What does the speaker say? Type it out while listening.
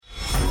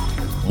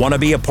Want to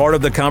be a part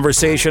of the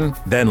conversation?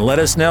 Then let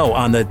us know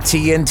on the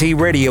TNT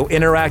Radio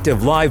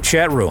Interactive Live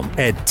chat room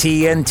at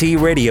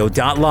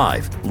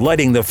tntradio.live.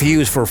 Lighting the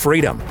fuse for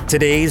freedom.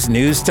 Today's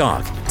News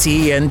Talk,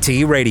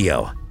 TNT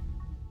Radio.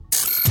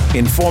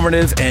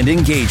 Informative and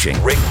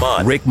engaging.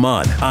 Rick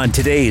Munn on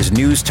today's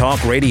News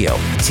Talk Radio,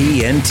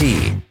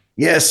 TNT.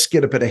 Yes,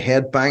 get a bit of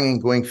head banging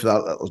going for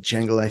that little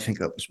jingle. I think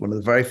that was one of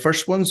the very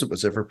first ones that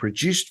was ever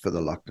produced for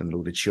the Locked and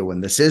Loaded show.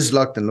 And this is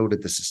Locked and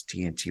Loaded. This is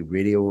TNT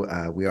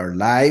Radio. We are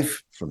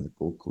live from the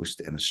Gold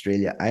Coast in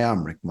Australia. I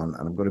am Rick Munn,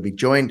 and I'm going to be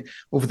joined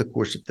over the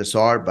course of this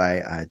hour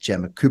by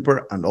Gemma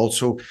Cooper and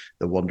also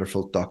the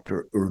wonderful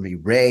Dr. Urmie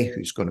Ray,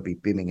 who's going to be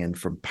beaming in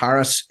from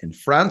Paris in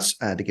France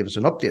to give us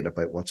an update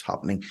about what's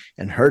happening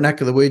in her neck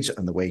of the woods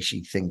and the way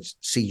she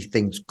sees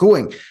things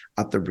going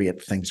at the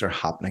rate things are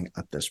happening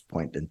at this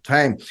point in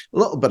time. A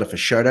little bit of a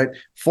shout out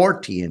for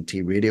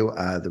TNT Radio.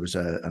 There was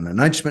an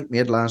announcement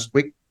made last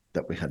week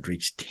that we had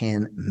reached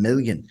 10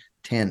 million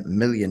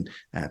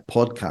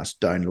podcast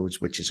downloads,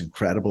 which is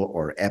incredible,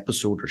 or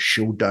episode or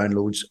show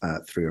downloads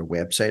through our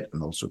website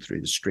and also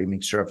through the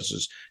streaming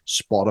services,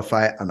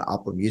 Spotify and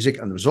Apple Music.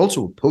 And there was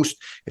also a post.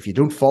 If you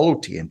don't follow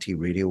TNT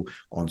Radio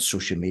on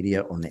social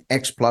media on the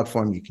X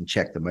platform, you can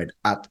check them out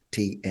at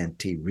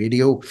TNT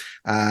Radio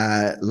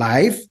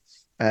Live.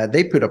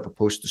 They put up a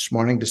post this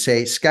morning to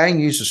say Sky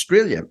News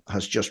Australia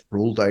has just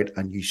rolled out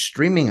a new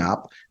streaming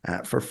app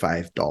for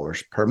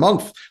 $5 per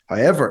month.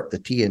 However, the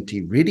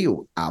TNT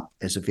Radio app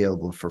is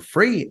available for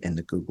free in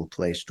the Google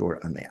Play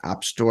Store and the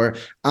App Store,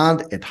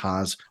 and it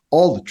has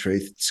all the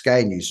truth.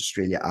 Sky News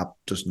Australia app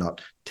does not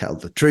tell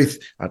the truth.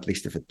 At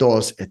least if it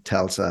does, it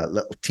tells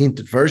little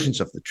tainted versions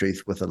of the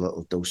truth with a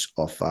little dose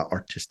of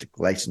artistic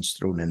license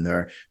thrown in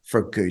there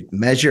for good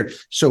measure.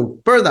 So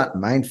bear that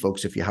in mind,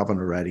 folks. If you haven't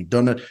already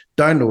done it,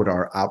 download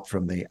our app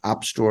from the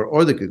App Store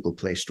or the Google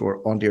Play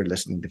Store onto your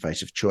listening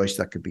device of choice.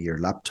 That could be your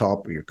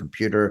laptop or your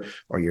computer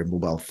or your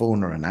mobile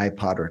phone or an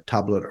iPad or a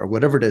tablet or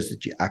whatever it is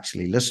that you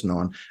actually listen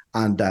on,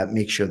 and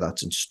make sure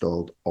that's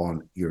installed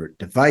on your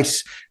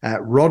device.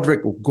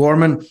 Roderick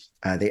O'Gorman,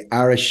 the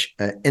Irish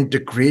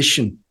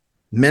integration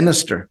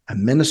minister, a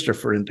minister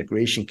for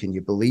integration, can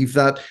you believe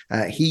that?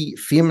 He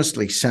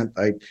famously sent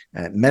out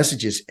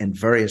messages in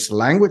various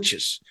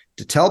languages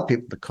to tell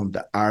people to come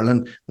to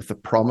Ireland with the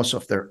promise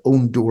of their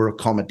own door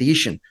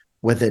accommodation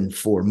within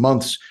 4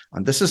 months.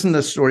 And this isn't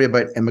a story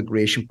about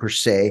immigration per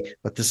se,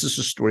 but this is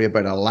a story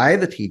about a lie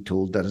that he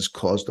told that has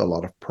caused a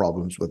lot of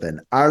problems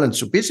within Ireland.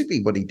 So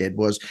basically what he did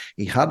was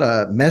he had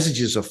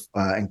messages of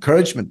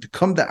encouragement to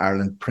come to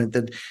Ireland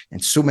printed in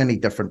so many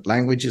different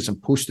languages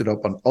and posted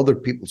up on other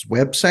people's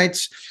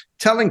websites,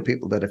 telling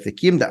people that if they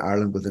came to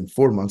Ireland within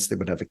 4 months, they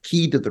would have a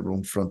key to their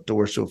own front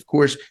door. So, of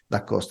course,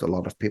 that caused a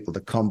lot of people to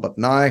come. But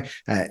now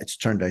it's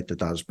turned out that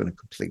that has been a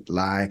complete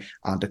lie.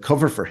 And to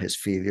cover for his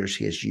failures,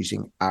 he is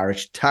using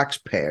Irish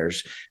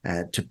taxpayers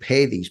to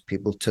pay these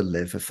people to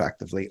live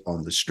effectively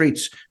on the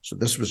streets. So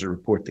this was a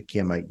report that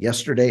came out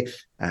yesterday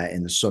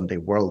in the Sunday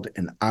World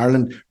in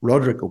Ireland.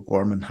 Roderick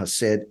O'Gorman has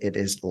said it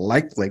is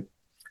likely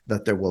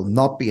that there will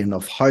not be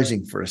enough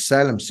housing for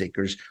asylum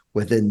seekers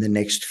within the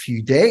next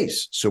few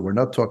days. So we're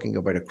not talking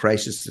about a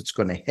crisis that's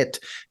going to hit,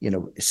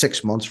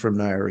 6 months from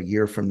now or a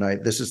year from now.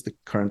 This is the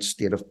current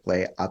state of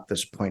play at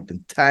this point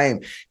in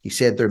time. He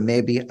said there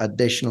may be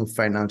additional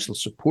financial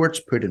supports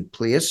put in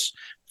place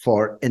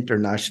for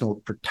international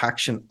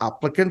protection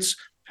applicants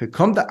who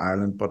come to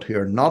Ireland but who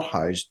are not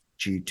housed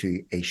due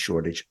to a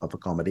shortage of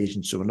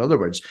accommodation. So in other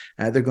words,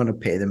 they're going to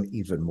pay them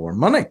even more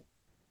money.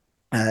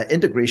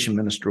 Integration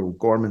Minister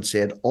O'Gorman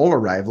said all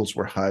arrivals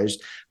were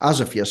housed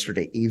as of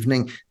yesterday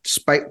evening,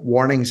 despite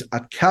warnings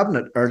at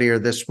Cabinet earlier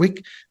this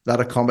week that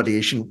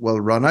accommodation will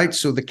run out.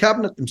 So the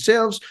Cabinet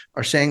themselves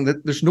are saying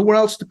that there's nowhere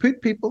else to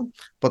put people,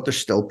 but there's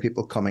still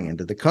people coming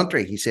into the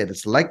country. He said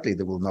it's likely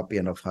there will not be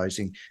enough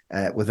housing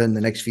within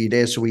the next few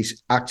days. So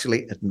he's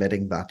actually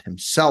admitting that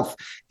himself.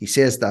 He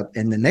says that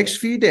in the next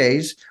few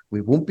days,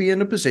 we won't be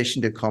in a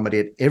position to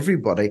accommodate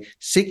everybody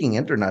seeking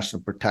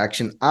international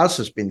protection, as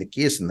has been the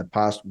case in the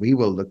past. We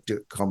will look to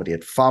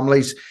accommodate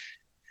families.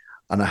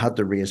 And I had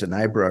to raise an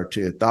eyebrow or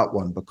two at that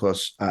one,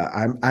 because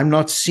I'm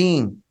not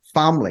seeing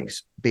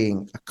families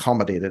being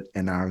accommodated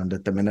in Ireland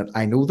at the minute.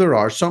 I know there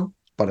are some,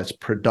 but it's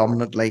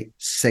predominantly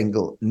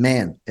single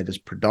men. It is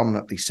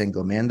predominantly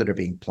single men that are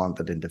being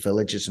planted into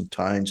villages and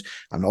towns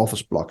and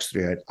office blocks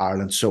throughout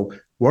Ireland. So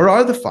where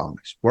are the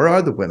families? Where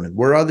are the women?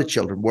 Where are the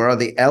children? Where are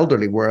the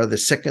elderly? Where are the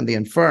sick and the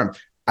infirm?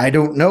 I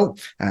don't know.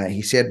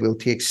 He said we'll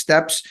take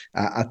steps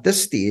at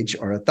this stage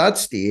or at that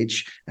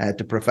stage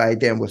to provide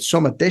them with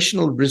some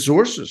additional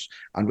resources.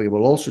 And we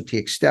will also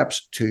take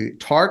steps to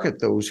target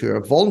those who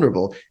are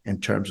vulnerable in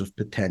terms of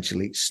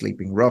potentially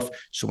sleeping rough.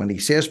 So when he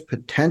says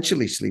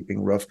potentially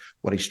sleeping rough,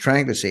 what he's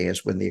trying to say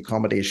is when the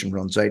accommodation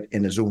runs out,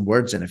 in his own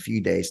words, in a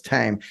few days'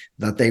 time,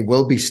 that they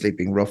will be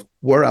sleeping rough.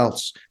 Where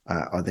else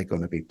are they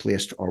going to be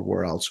placed, or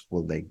where else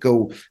will they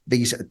go?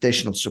 These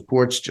additional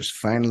supports, just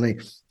finally,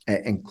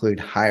 include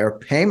higher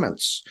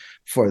payments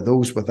for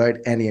those without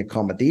any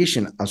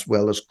accommodation, as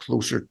well as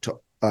closer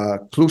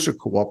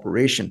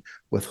cooperation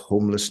with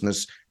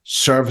homelessness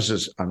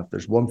services. And if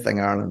there's one thing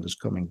Ireland is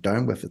coming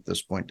down with at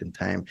this point in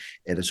time,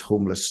 it is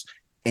homeless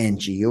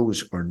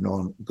NGOs or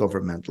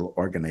non-governmental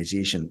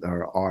organisation.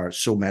 There are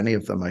so many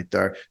of them out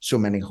there, so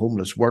many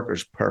homeless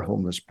workers per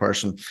homeless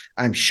person.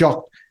 I'm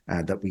shocked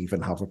that we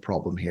even have a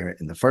problem here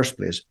in the first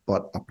place,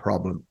 but a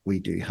problem we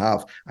do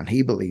have. And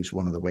he believes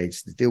one of the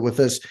ways to deal with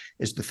this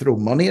is to throw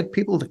money at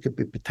people that could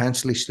be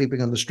potentially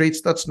sleeping on the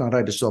streets. That's not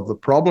how to solve the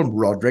problem,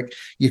 Roderick.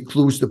 You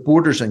close the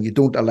borders and you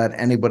don't let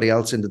anybody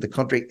else into the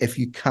country if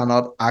you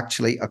cannot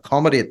actually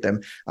accommodate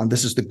them. And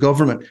this is the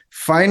government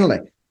finally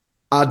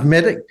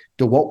admitting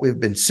to what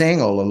we've been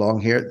saying all along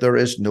here. There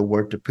is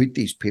nowhere to put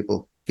these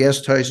people.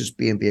 Guest houses,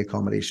 B&B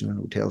accommodation and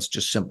hotels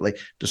just simply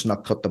does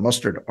not cut the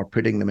mustard, or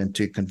putting them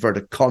into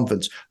converted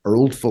convents or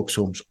old folks'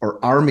 homes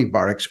or army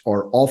barracks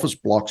or office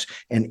blocks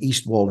in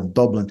East Wall in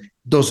Dublin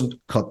doesn't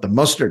cut the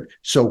mustard.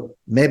 So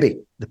maybe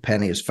the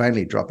penny is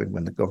finally dropping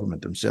when the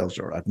government themselves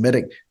are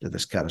admitting to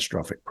this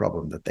catastrophic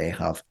problem that they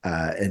have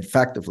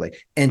effectively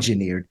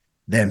engineered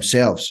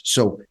themselves.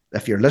 So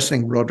if you're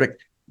listening, Roderick,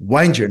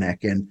 wind your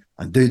neck in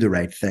and do the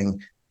right thing.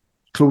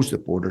 Close the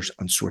borders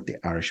and sort the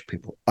Irish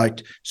people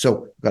out. So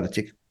we've got to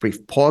take a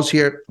brief pause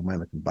here. And when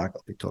we come back,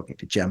 I'll be talking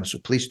to Gemma. So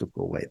please don't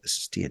go away. This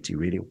is TNT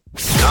Radio.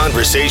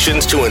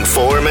 Conversations to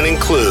inform and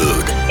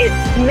include.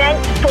 It's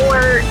meant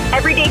for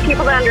everyday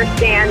people to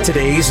understand.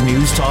 Today's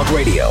News Talk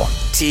Radio,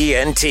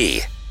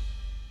 TNT.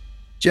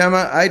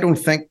 Gemma, I don't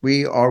think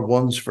we are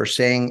ones for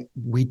saying,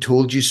 we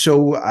told you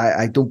so.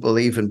 I don't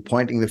believe in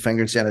pointing the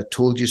finger and saying, I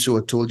told you so,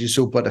 I told you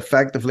so. But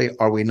effectively,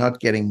 are we not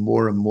getting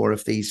more and more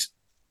of these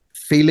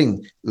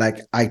feeling like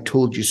I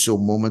told you so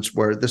moments,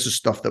 where this is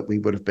stuff that we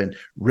would have been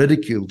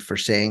ridiculed for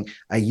saying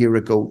a year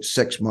ago,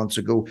 6 months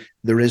ago?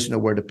 There is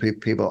nowhere to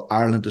put people.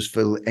 Ireland is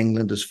full.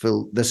 England is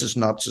full. This is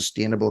not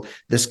sustainable.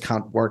 This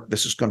can't work.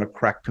 This is going to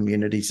crack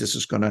communities. This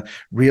is going to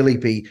really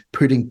be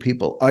putting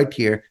people out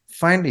here.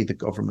 Finally, the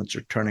governments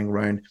are turning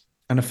around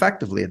and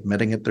effectively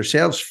admitting it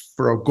themselves.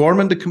 For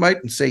O'Gorman to come out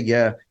and say,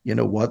 yeah, you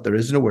know what, there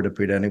is nowhere to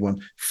put anyone,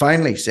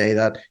 finally say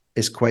that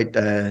is quite,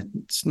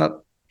 it's not,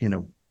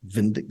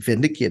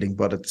 vindicating,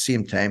 but at the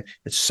same time,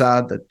 it's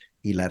sad that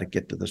he let it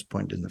get to this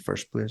point in the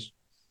first place.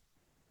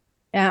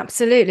 Yeah,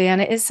 absolutely.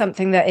 And it is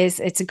something that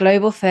it's a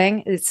global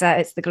thing. It's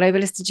the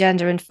globalist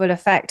agenda in full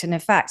effect. And in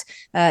fact,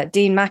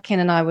 Dean Mackin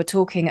and I were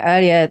talking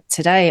earlier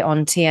today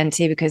on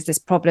TNT because this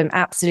problem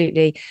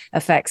absolutely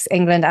affects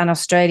England and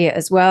Australia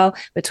as well.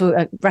 We're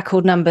talking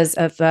record numbers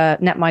of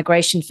net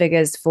migration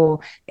figures for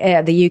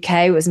the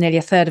UK. It was nearly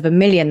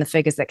 1/3 the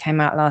figures that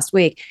came out last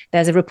week.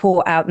 There's a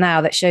report out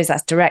now that shows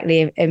that's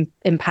directly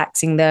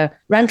impacting the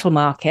rental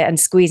market and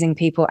squeezing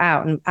people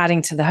out and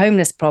adding to the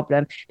homeless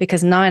problem,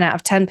 because 9 out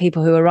of 10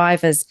 people who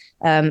arrive as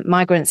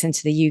migrants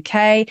into the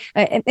UK,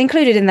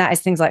 included in that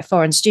is things like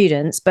foreign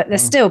students, but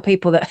there's still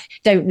people that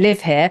don't live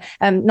here.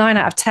 9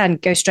 out of 10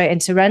 go straight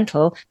into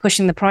rental,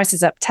 pushing the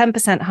prices up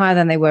 10% higher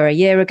than they were a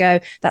year ago.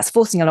 That's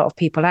forcing a lot of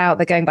people out.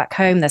 They're going back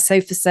home. They're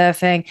sofa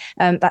surfing.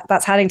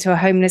 That's adding to a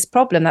homeless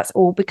problem. That's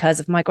all because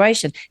of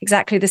migration.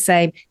 Exactly the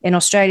same in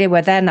Australia,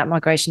 where their net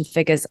migration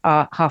figures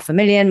are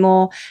 500,000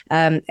 more.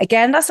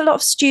 Again, that's a lot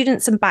of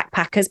students and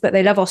backpackers, but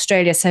they love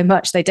Australia so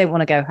much they don't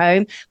want to go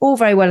home. All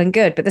very well and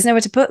good, but there's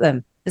nowhere to put them.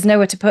 There's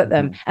nowhere to put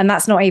them. And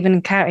that's not even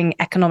counting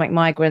economic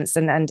migrants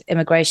and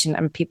immigration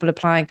and people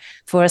applying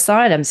for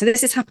asylum. So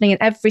this is happening in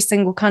every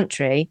single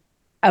country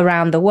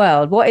around the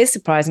world. What is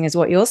surprising is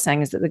what you're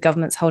saying, is that the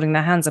government's holding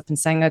their hands up and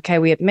saying, OK,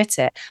 we admit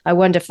it. I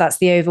wonder if that's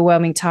the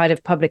overwhelming tide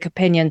of public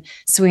opinion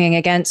swinging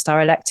against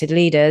our elected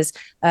leaders,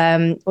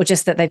 or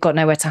just that they've got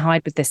nowhere to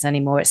hide with this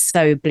anymore. It's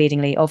so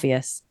bleedingly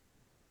obvious.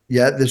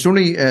 Yeah, there's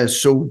only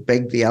so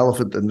big the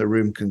elephant in the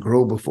room can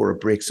grow before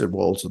it breaks the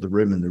walls of the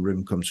room and the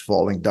room comes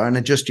falling down.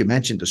 And just, you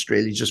mentioned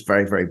Australia, just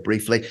very, very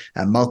briefly,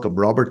 Malcolm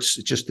Roberts,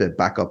 just to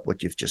back up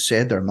what you've just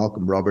said there,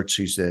 Malcolm Roberts,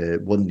 who's the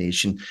One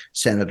Nation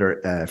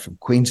senator from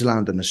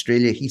Queensland in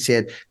Australia, he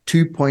said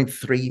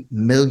 2.3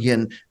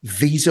 million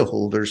visa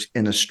holders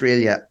in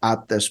Australia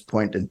at this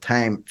point in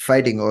time,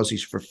 fighting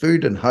Aussies for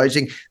food and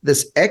housing.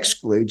 This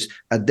excludes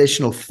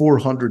additional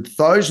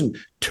 400,000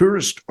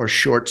 tourist or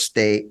short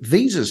stay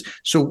visas.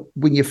 So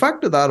when you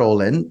factor that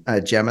all in,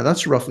 Gemma,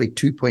 that's roughly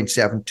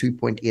 2.7,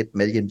 2.8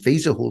 million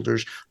visa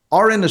holders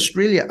are in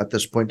Australia at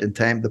this point in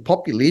time. The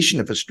population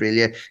of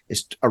Australia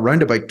is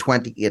around about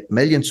 28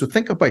 million. So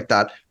think about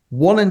that.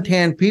 1 in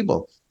 10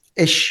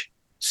 people-ish,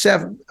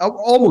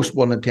 almost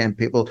 1 in 10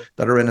 people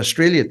that are in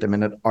Australia at the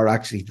minute are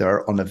actually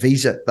there on a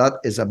visa. That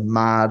is a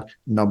mad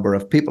number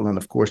of people. And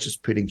of course, it's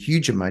putting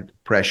huge amount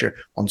of pressure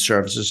on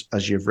services,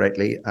 as you've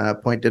rightly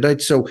pointed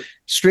out. So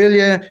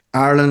Australia,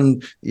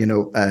 Ireland,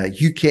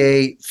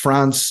 UK,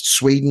 France,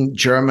 Sweden,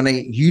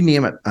 Germany, you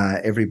name it,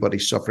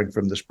 everybody's suffering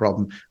from this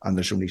problem. And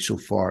there's only so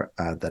far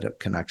that it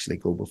can actually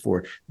go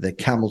before the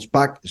camel's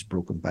back is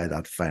broken by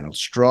that final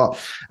straw.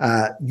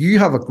 You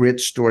have a great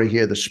story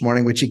here this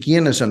morning, which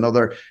again is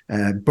another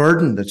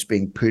burden that's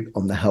being put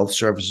on the health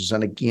services.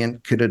 And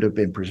again, could it have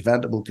been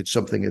preventable? Could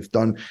something have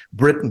done?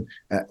 Britain,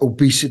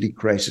 obesity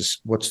crisis.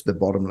 What's the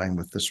bottom line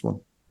with this one?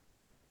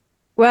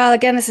 Well,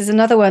 again, this is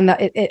another one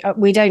that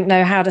we don't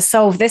know how to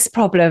solve this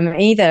problem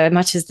either,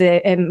 much as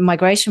the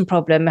migration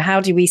problem.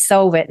 How do we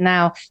solve it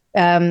now?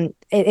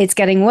 It's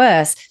getting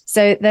worse.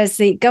 So there's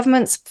the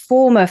government's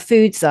former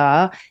food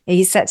czar.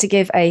 He's set to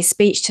give a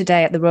speech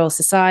today at the Royal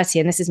Society,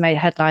 and this has made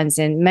headlines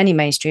in many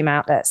mainstream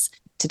outlets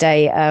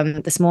today,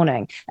 this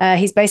morning.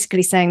 He's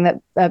basically saying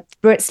that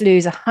Brits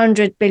lose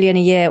 100 billion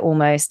a year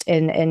almost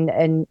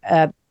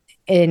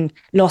in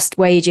lost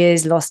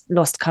wages,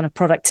 lost kind of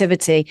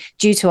productivity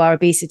due to our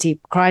obesity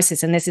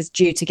crisis. And this is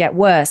due to get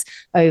worse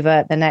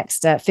over the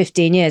next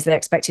 15 years. They're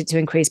expected to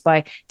increase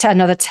by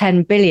another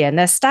 10 billion.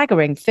 They're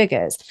staggering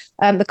figures.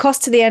 The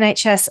cost to the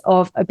NHS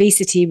of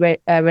obesity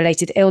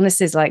related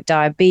illnesses like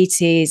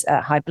diabetes,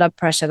 high blood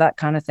pressure, that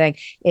kind of thing,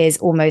 is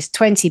almost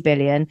 20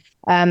 billion.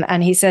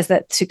 And he says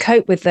that to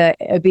cope with the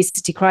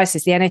obesity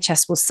crisis, the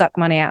NHS will suck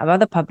money out of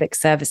other public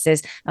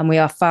services, and we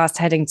are fast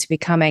heading to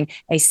becoming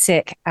a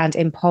sick and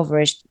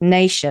impoverished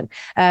nation.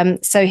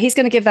 So he's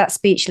going to give that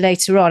speech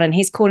later on, and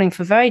he's calling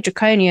for very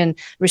draconian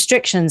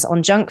restrictions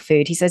on junk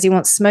food. He says he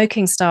wants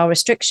smoking style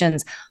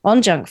restrictions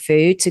on junk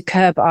food to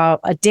curb our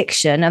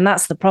addiction. And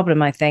that's the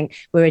problem, I think.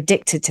 We're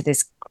addicted to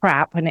this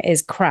crap, and it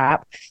is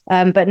crap.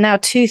 But now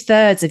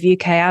 2/3 of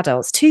UK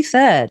adults,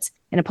 2/3,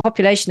 in a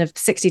population of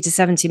 60 to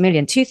 70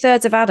 million,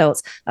 2/3 of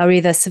adults are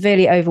either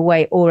severely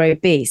overweight or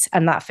obese,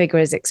 and that figure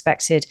is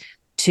expected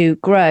to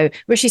grow.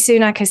 Rishi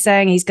Sunak is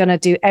saying he's going to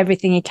do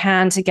everything he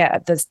can to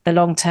get the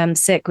long-term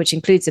sick, which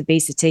includes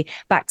obesity,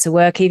 back to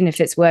work, even if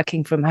it's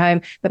working from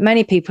home. But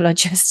many people are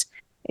just,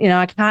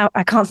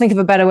 I can't think of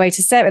a better way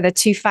to say it, but they're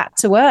too fat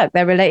to work.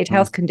 Their related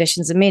health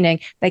conditions are meaning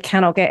they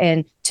cannot get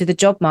into the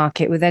job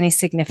market with any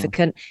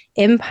significant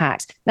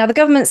impact. Now, the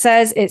government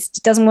says it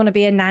doesn't want to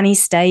be a nanny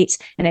state,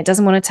 and it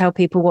doesn't want to tell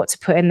people what to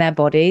put in their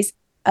bodies.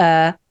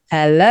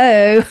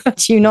 Hello,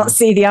 do you not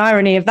see the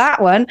irony of that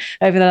one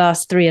over the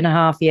last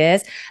 3.5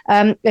 years?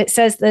 It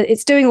says that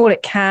it's doing all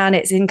it can.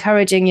 It's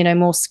encouraging,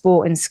 more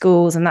sport in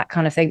schools and that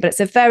kind of thing. But it's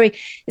a very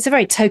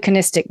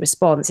tokenistic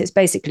response. It's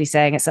basically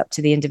saying it's up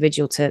to the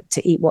individual to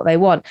eat what they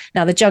want.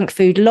 Now, the junk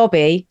food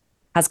lobby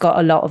has got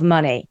a lot of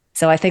money.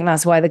 So I think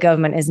that's why the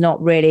government is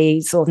not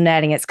really sort of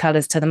nailing its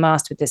colours to the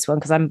mast with this one,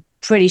 because I'm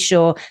pretty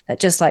sure that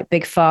just like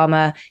Big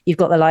Pharma, you've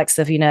got the likes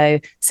of,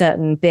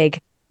 certain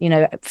big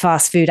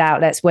fast food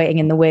outlets waiting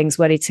in the wings,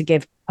 ready to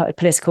give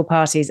political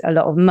parties a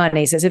lot of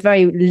money. So it's a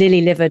very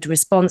lily-livered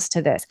response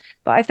to this.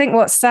 But I think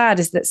what's sad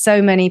is that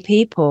so many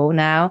people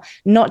now,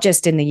 not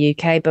just in the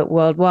UK, but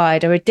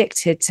worldwide, are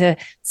addicted to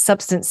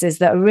substances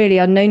that really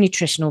are no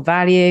nutritional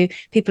value.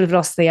 People have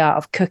lost the art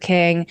of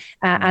cooking,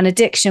 and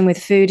addiction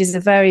with food is a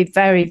very,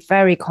 very,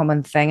 very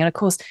common thing. And of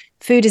course,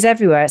 food is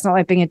everywhere. It's not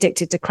like being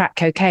addicted to crack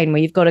cocaine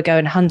where you've got to go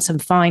and hunt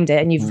and find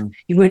it, and you've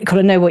really got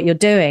to know what you're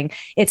doing.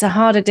 It's a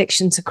hard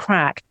addiction to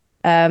crack.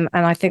 And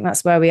I think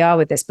that's where we are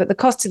with this. But the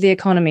cost to the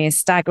economy is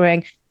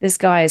staggering. This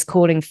guy is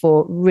calling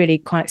for really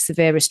quite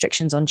severe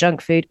restrictions on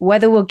junk food.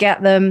 Whether we'll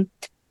get them,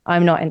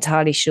 I'm not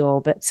entirely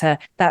sure. But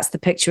that's the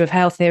picture of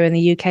health here in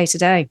the UK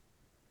today.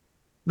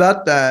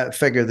 That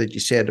figure that you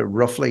said,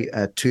 roughly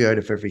 2 out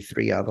of every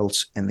 3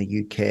 adults in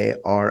the UK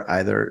are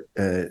either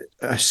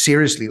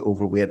seriously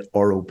overweight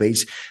or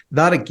obese.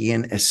 That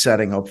again is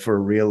setting up for a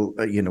real,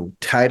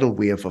 tidal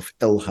wave of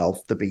ill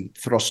health to be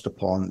thrust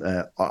upon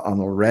an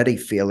already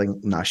failing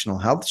National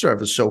Health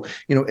Service. So,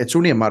 it's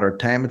only a matter of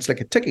time. It's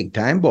like a ticking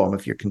time bomb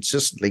if you're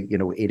consistently,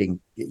 eating,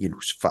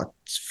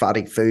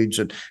 fatty foods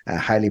and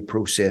highly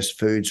processed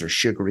foods or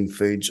sugary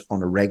foods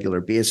on a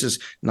regular basis,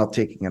 not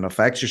taking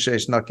enough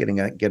exercise, not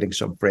getting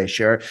some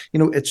fresh air.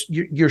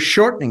 You're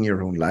shortening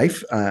your own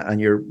life, and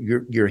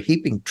you're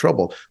heaping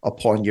trouble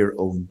upon your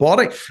own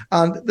body.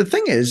 And the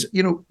thing is,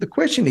 the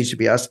question needs to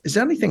be asked: is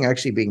anything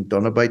actually being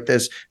done about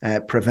this?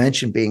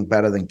 Prevention being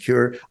better than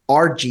cure.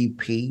 Are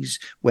GPs,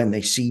 when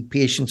they see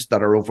patients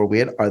that are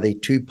overweight, are they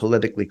too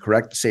politically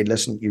correct to say,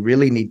 listen, you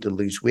really need to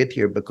lose weight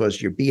here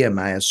because your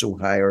BMI is so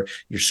high or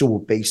you're so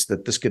obese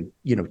that this could,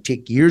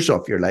 take years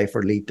off your life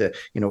or lead to,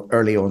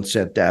 early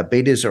onset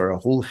diabetes or a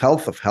whole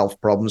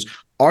health problems?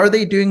 Are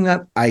they doing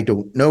that? I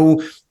don't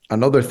know.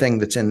 Another thing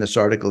that's in this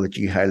article that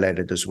you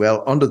highlighted as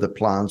well, under the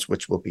plans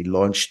which will be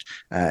launched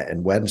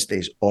in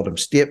Wednesday's autumn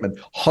statement,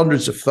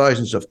 hundreds of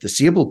thousands of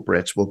disabled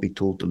Brits will be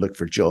told to look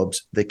for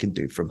jobs they can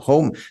do from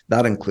home.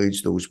 That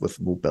includes those with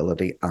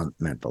mobility and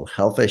mental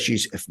health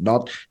issues. If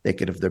not, they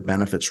could have their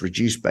benefits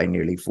reduced by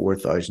nearly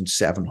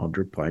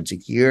 £4,700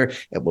 a year.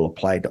 It will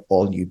apply to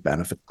all new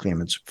benefit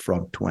claimants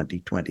from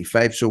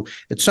 2025. So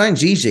it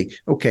sounds easy.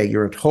 Okay,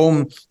 you're at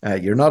home,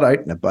 you're not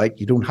out and about,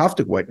 you don't have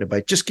to go out and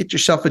about, just get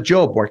yourself a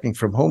job working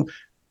from home.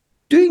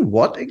 Doing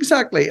what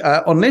exactly?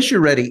 Unless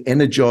you're already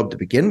in a job to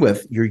begin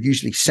with, you're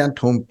usually sent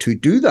home to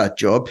do that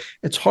job.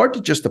 It's hard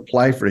to just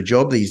apply for a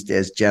job these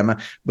days,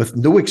 Gemma, with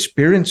no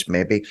experience,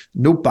 maybe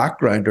no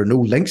background or no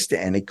links to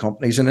any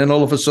companies, and then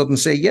all of a sudden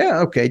say, yeah,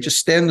 okay, just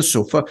stay on the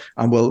sofa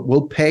and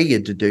we'll pay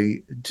you to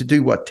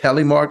do what,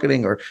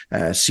 telemarketing or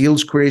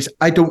sales queries.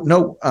 I don't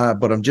know,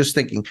 but I'm just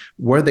thinking,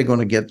 where are they going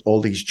to get all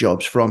these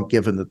jobs from,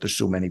 given that there's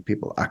so many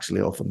people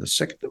actually off on the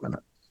sick at the minute?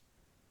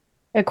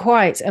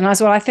 Quite. And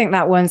as well, I think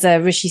that one's a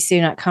Rishi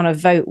Sunak kind of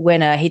vote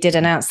winner. He did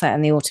announce that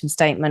in the autumn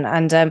statement.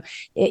 And,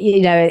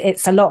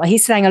 it's a lot.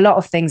 He's saying a lot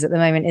of things at the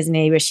moment, isn't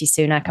he, Rishi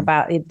Sunak,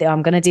 about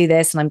I'm going to do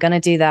this and I'm going to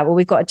do that. Well,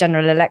 we've got a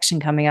general election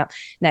coming up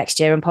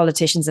next year and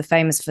politicians are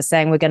famous for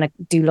saying we're going to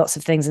do lots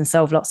of things and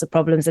solve lots of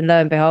problems. And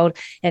lo and behold,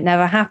 it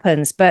never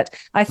happens. But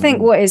I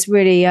think what is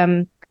really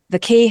the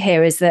key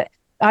here is that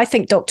I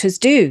think doctors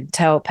do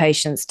tell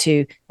patients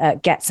to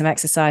get some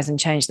exercise and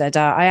change their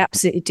diet. I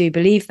absolutely do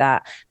believe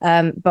that.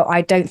 But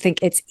I don't think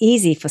it's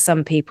easy for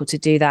some people to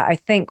do that. I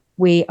think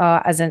we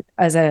are, as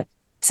a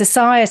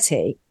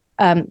society,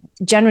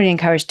 generally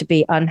encouraged to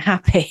be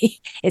unhappy.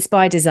 It's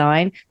by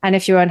design. And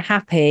if you're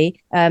unhappy,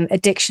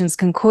 addictions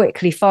can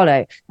quickly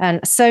follow.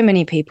 And so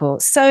many people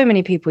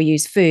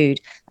use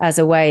food as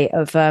a way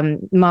of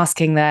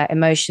masking their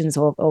emotions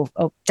or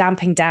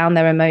damping down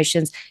their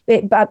emotions.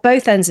 At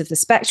both ends of the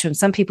spectrum,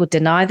 some people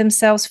deny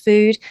themselves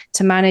food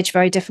to manage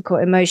very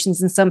difficult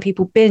emotions, and some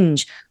people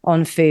binge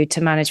on food to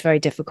manage very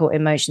difficult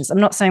emotions. I'm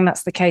not saying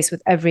that's the case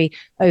with every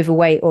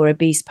overweight or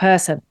obese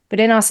person,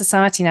 but in our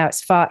society now,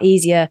 it's far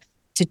easier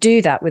to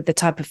do that with the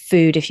type of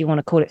food, if you want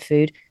to call it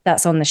food,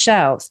 that's on the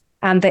shelves.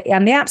 And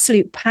the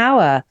absolute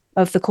power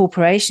of the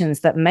corporations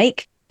that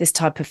make this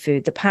type of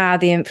food, the power,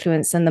 the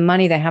influence, and the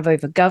money they have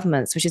over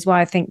governments, which is why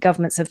I think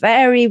governments are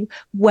very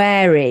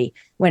wary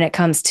when it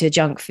comes to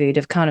junk food,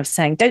 of kind of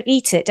saying, don't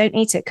eat it,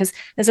 because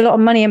there's a lot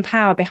of money and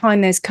power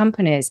behind those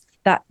companies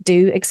that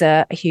do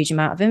exert a huge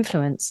amount of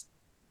influence.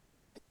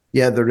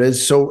 Yeah, there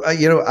is. So, I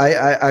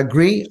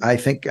agree. I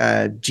think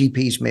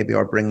GPs maybe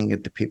are bringing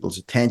it to people's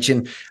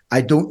attention. I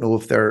don't know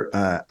if they're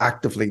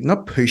actively,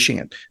 not pushing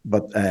it,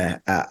 but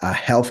a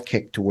health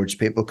kick towards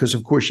people, because,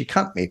 of course, you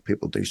can't make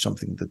people do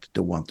something that they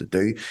don't want to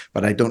do.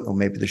 But I don't know,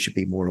 maybe there should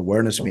be more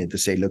awareness made to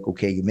say, look,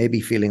 okay, you may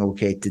be feeling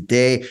okay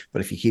today,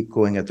 but if you keep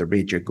going at the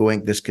rate you're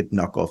going, this could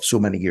knock off so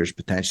many years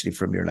potentially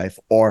from your life,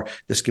 or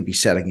this could be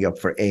setting you up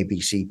for A,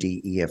 B, C,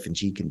 D, E, F, and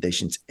G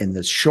conditions in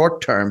the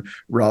short term,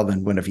 rather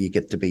than whenever you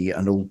get to be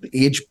an old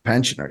age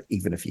pensioner,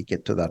 even if you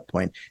get to that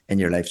point in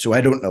your life. So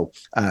I don't know.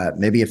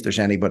 Maybe if there's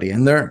anybody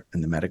in there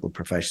and the medical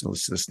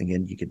professionals listening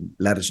in, you can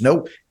let us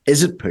know.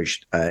 Is it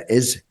pushed?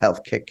 Is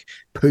Health Kick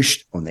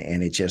pushed on the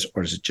NHS,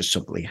 or is it just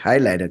simply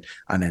highlighted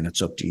and then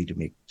it's up to you to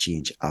make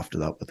change after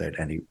that without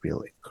any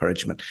real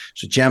encouragement?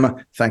 So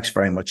Gemma, thanks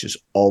very much as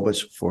always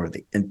for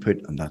the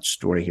input on that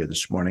story here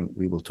this morning.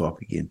 We will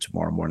talk again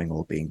tomorrow morning,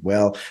 all being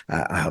well.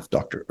 I have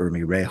Dr.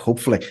 Urmie Ray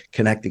hopefully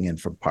connecting in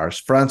from Paris,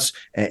 France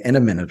in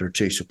a minute or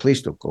two. So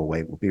please don't go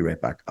away. We'll be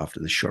right back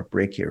after this short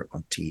break here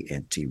on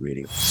TNT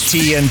Radio.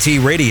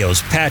 TNT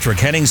Radio's Patrick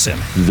Henningsen.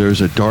 There's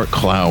a dark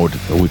cloud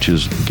which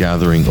is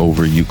gathering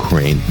over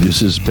Ukraine. This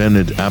has been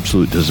an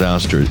absolute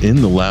disaster.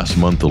 In the last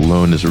month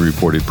alone, as I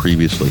reported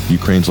previously,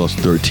 Ukraine's lost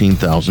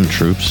 13,000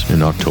 troops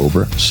in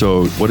October.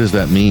 So what does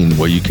that mean?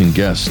 Well, you can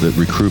guess that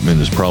recruitment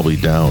is probably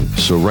down.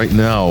 So right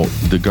now,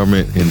 the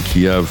government in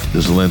Kiev, the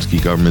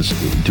Zelensky government's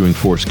doing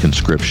forced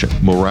conscription.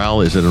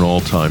 Morale is at an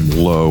all-time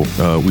low.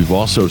 We've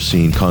also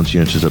seen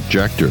conscientious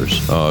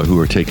objectors who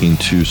are taking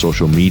to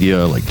social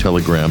media like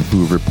Telegram,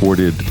 who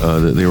reported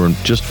that they were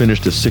just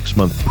finished a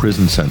 6-month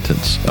prison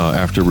sentence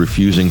after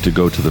refusing to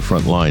go to the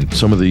front line.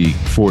 Some of the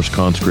forced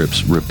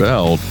conscripts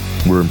rebelled,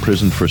 were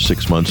imprisoned for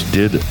 6 months,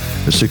 did a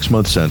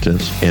 6-month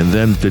sentence, and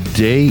then the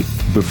day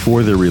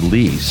before their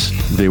release,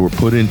 they were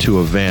put into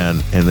a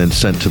van and then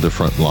sent to the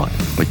front line.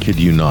 I kid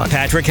you not.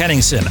 Patrick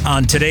Henningsen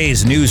on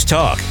today's News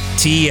Talk,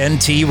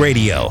 TNT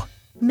Radio.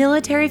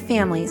 Military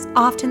families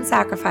often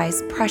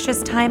sacrifice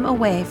precious time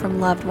away from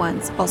loved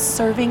ones while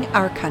serving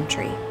our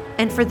country.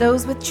 And for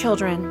those with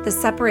children, the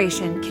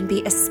separation can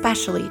be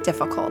especially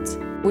difficult.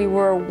 We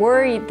were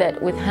worried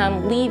that with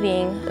him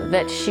leaving,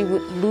 that she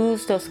would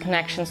lose those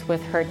connections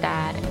with her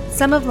dad.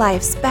 Some of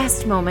life's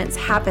best moments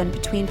happen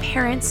between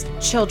parents,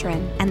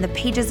 children, and the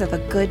pages of a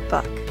good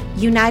book.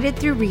 United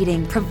Through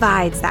Reading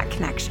provides that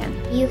connection.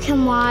 You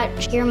can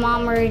watch your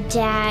mom or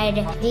dad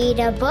read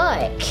a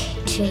book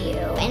to you,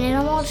 and it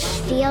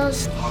almost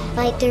feels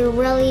like they're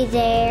really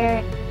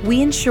there.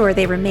 We ensure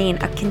they remain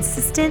a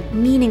consistent,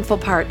 meaningful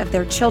part of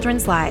their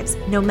children's lives,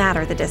 no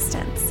matter the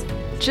distance.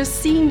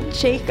 Just seeing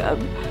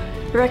Jacob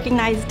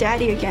recognize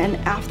Daddy again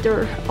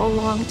after a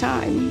long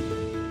time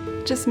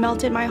just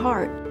melted my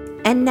heart.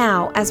 And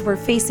now, as we're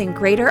facing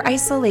greater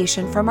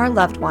isolation from our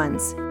loved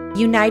ones,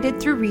 United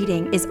Through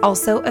Reading is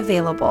also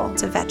available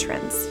to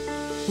veterans.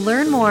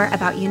 Learn more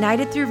about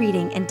United Through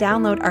Reading and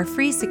download our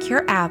free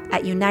secure app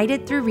at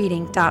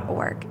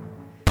unitedthroughreading.org.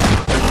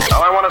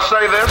 Now I want to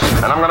say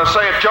this, and I'm going to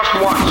say it just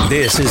once.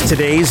 This is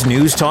today's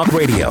News Talk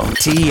Radio,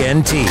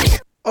 TNT.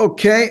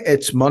 Okay,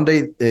 it's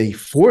Monday, the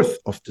 4th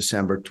of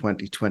December,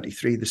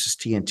 2023. This is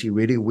TNT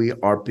Radio. We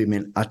are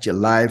beaming at you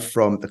live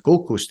from the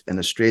Gold Coast in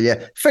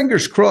Australia.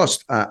 Fingers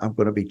crossed, I'm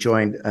going to be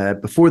joined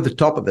before the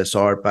top of this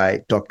hour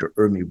by Dr.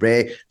 Urmie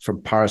Ray from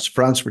Paris,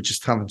 France. We're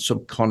just having some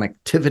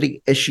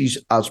connectivity issues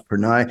as per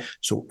now.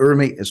 So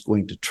Urmie is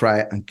going to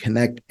try and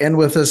connect in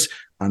with us.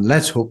 and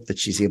let's hope that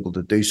she's able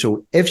to do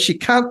so. If she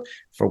can't,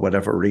 for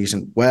whatever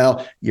reason,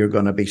 well, you're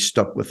going to be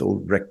stuck with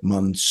old Rick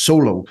Munn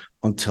solo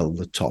until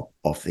the top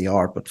of the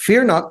hour. But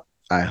fear not,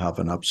 I have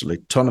an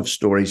absolute ton of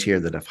stories here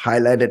that I've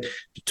highlighted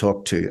to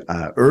talk to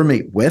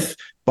Urmie with,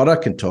 but I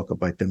can talk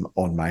about them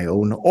on my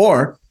own,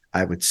 or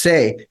I would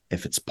say,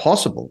 if it's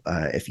possible,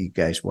 if you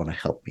guys want to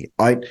help me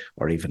out,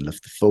 or even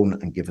lift the phone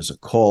and give us a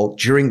call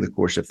during the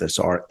course of this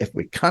hour, if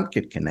we can't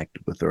get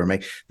connected with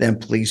Urmie, then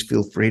please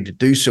feel free to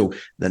do so.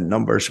 The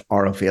numbers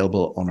are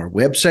available on our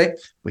website,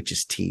 which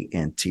is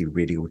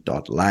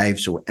tntradio.live.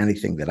 So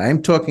anything that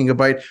I'm talking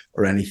about,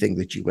 or anything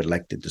that you would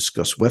like to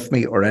discuss with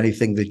me, or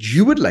anything that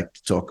you would like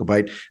to talk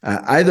about,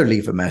 either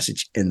leave a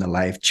message in the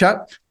live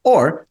chat,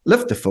 or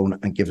lift the phone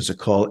and give us a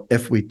call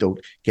if we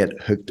don't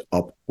get hooked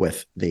up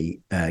with the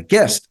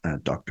guest,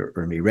 Dr.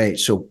 Urmie Ray.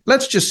 So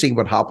let's just see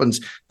what happens.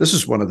 This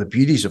is one of the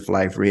beauties of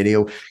live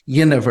radio.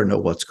 You never know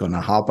what's going to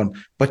happen,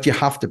 but you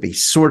have to be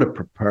sort of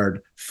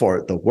prepared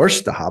for the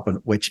worst to happen,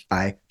 which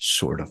I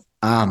sort of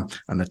am.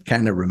 And it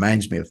kind of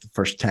reminds me of the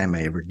first time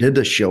I ever did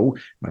a show,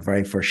 my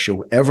very first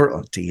show ever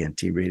on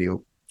TNT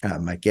Radio.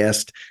 My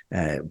guest,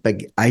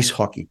 big ice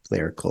hockey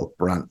player called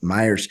Brant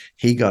Myers,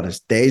 he got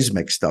his days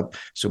mixed up.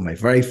 So my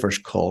very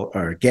first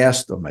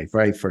guest on my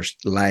very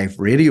first live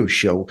radio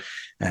show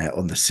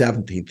on the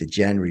 17th of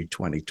January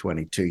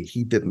 2022,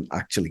 he didn't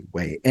actually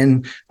weigh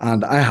in,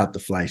 and I had to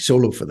fly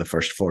solo for the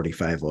first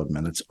 45 odd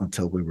minutes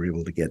until we were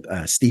able to get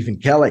Stephen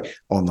Kelly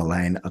on the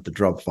line at the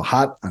drop of a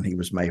hat, and he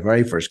was my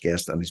very first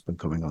guest, and he's been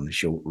coming on the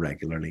show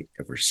regularly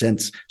ever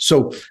since.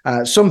 So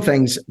some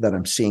things that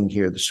I'm seeing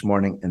here this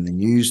morning in the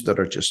news that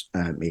are just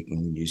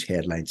making the news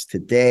headlines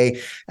today.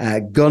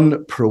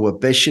 Gun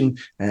prohibition.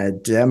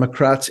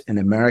 Democrats in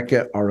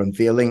America are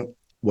unveiling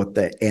what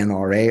the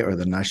NRA, or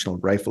the National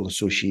Rifle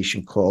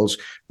Association, calls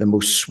the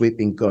most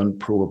sweeping gun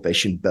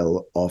prohibition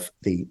bill of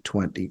the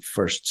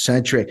 21st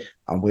century.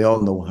 And we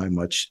all know how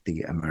much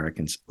the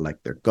Americans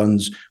like their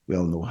guns. We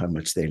all know how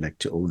much they like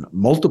to own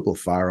multiple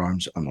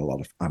firearms and a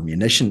lot of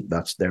ammunition.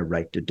 That's their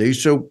right to do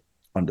so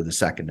under the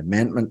Second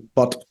Amendment.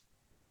 But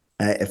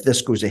if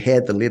this goes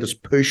ahead, the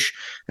latest push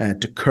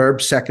to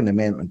curb Second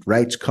Amendment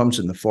rights comes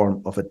in the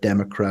form of a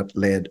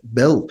Democrat-led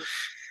bill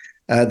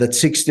that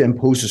seeks to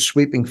impose a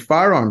sweeping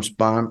firearms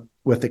ban,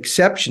 with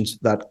exceptions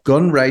that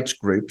gun rights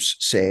groups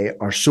say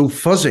are so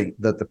fuzzy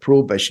that the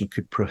prohibition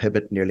could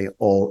prohibit nearly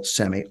all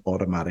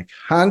semi-automatic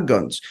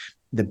handguns.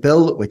 The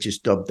bill, which is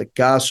dubbed the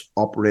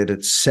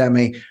Gas-Operated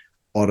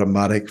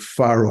Semi-Automatic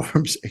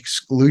Firearms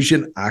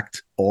Exclusion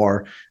Act,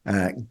 or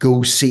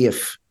Go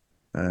Safe.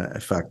 In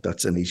fact,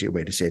 that's an easier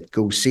way to say it.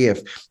 Go Safe,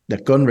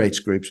 that gun rights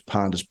groups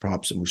panned as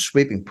perhaps the most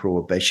sweeping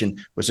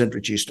prohibition, was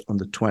introduced on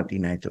the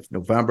 29th of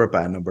November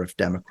by a number of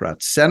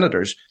Democrat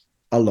senators,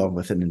 along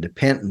with an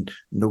independent.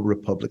 No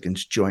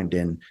Republicans joined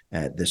in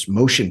this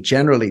motion.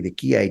 Generally, the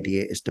key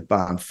idea is to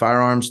ban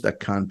firearms that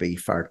can be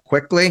fired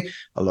quickly,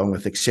 along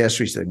with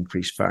accessories that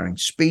increase firing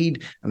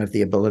speed and have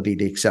the ability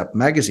to accept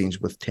magazines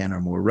with 10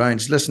 or more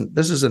rounds. Listen,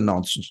 this is a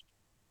nonsense.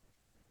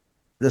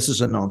 This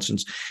is a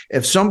nonsense.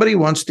 If somebody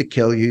wants to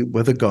kill you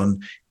with a gun,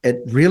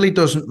 it really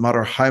doesn't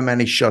matter how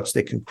many shots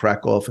they can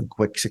crack off in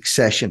quick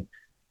succession.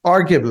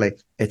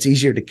 Arguably, it's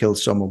easier to kill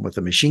someone with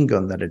a machine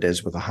gun than it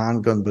is with a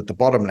handgun. But the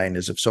bottom line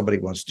is, if somebody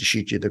wants to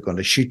shoot you, they're going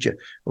to shoot you.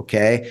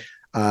 Okay.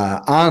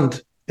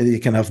 And you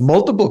can have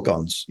multiple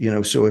guns,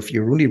 so if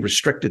you're only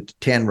restricted to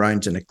 10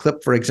 rounds in a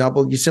clip, for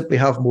example, you simply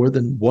have more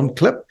than one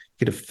clip.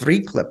 You could have 3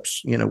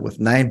 clips, with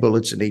 9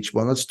 bullets in each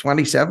one. That's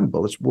 27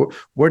 bullets.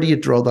 Where do you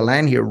draw the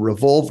line here?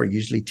 Revolver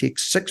usually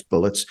takes 6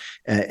 bullets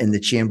in the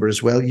chamber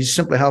as well. You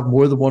simply have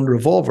more than one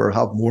revolver,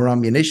 have more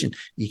ammunition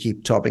you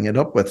keep topping it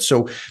up with.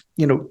 So,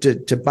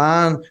 to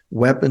ban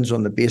weapons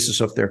on the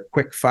basis of their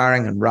quick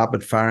firing and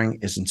rapid firing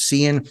is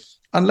insane.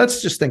 And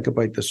let's just think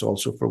about this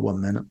also for 1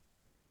 minute.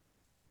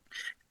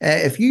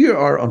 If you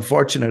are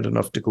unfortunate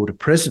enough to go to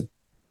prison,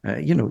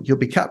 you'll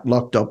be kept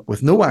locked up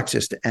with no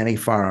access to any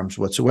firearms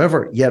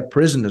whatsoever. Yet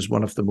prison is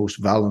one of the most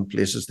violent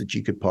places that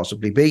you could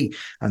possibly be.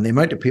 And the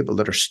amount of people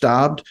that are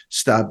stabbed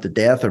to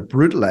death, or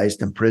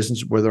brutalized in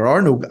prisons where there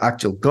are no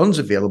actual guns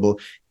available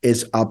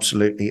is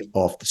absolutely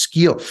off the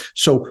scale.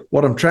 So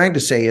what I'm trying to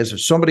say is, if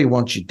somebody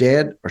wants you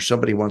dead, or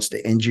somebody wants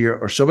to injure you,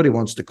 or somebody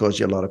wants to cause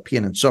you a lot of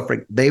pain and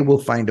suffering, they will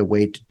find a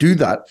way to do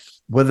that,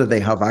 whether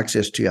they have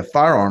access to a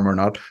firearm or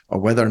not, or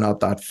whether or not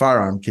that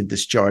firearm can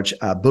discharge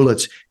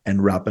bullets in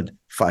rapid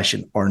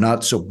fashion or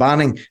not. So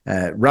banning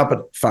rapid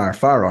fire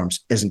firearms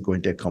isn't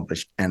going to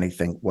accomplish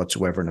anything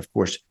whatsoever. And of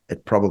course,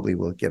 it probably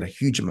will get a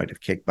huge amount of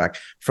kickback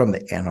from the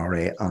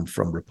NRA and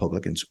from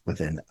Republicans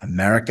within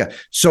America.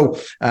 So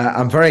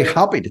I'm very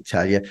happy to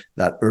tell you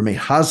that Urmie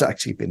has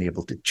actually been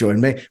able to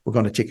join me. We're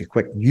going to take a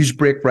quick news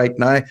break right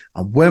now.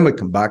 And when we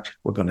come back,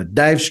 we're going to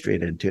dive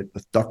straight into it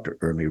with Dr.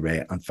 Urmie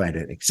Ray and find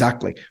out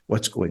exactly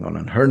what's going on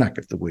in her neck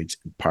of the woods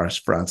in Paris,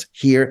 France,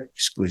 here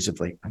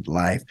exclusively and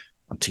live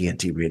on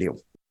TNT Radio.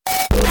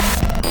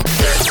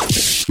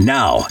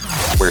 Now,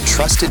 where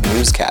trusted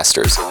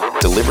newscasters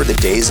deliver the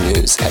day's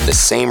news at the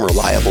same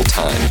reliable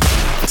time.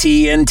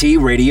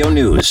 TNT Radio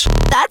News.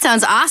 That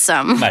sounds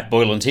awesome. Matt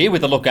Boyland here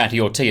with a look at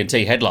your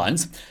TNT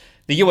headlines.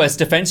 The US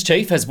Defence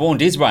Chief has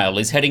warned Israel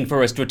is heading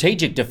for a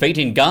strategic defeat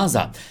in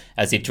Gaza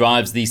as it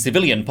drives the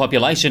civilian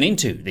population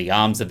into the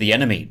arms of the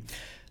enemy.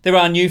 There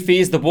are new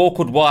fears the war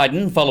could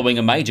widen following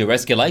a major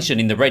escalation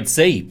in the Red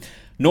Sea.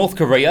 North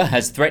Korea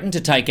has threatened to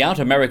take out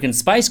American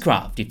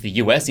spacecraft if the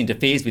US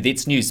interferes with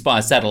its new spy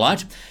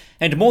satellite,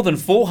 and more than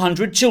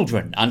 400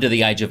 children under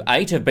the age of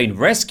 8 have been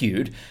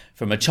rescued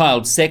from a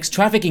child sex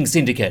trafficking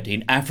syndicate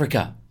in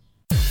Africa.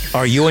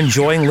 Are you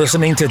enjoying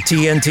listening to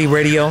TNT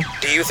Radio?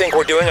 Do you think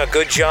we're doing a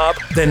good job?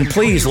 Then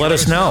please let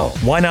us know.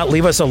 Why not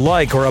leave us a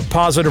like or a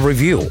positive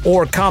review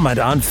or comment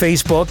on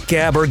Facebook,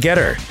 Gab, or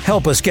Getter?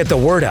 Help us get the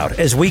word out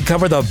as we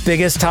cover the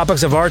biggest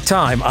topics of our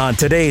time on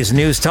today's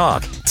News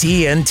Talk,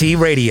 TNT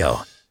Radio.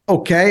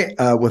 Okay,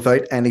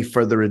 without any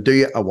further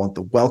ado, I want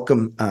to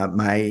welcome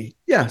my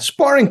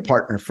sparring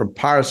partner from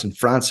Paris in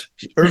France.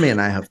 Urmie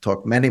and I have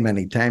talked many,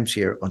 many times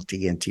here on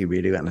TNT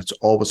Radio, and it's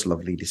always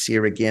lovely to see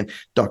her again.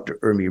 Dr.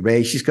 Urmie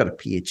Ray, she's got a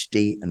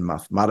PhD in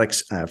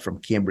mathematics from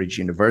Cambridge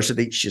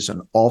University. She's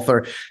an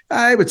author.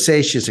 I would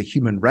say she's a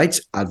human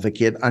rights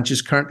advocate, and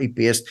she's currently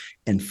based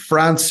in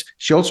France.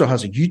 She also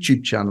has a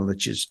YouTube channel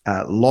that she's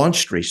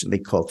launched recently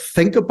called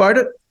Think About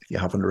It. You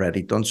haven't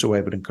already done so,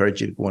 I would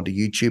encourage you to go onto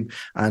YouTube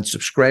and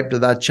subscribe to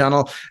that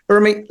channel.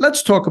 Urmie,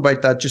 let's talk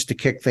about that just to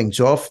kick things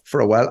off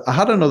for a while. I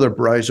had another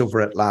browse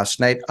over it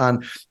last night,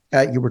 and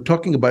you were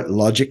talking about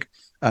logic,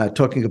 and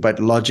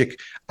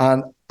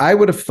I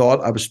would have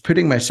thought, I was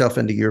putting myself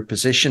into your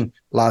position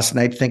last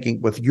night thinking,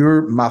 with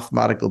your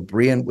mathematical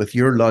brain, with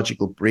your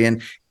logical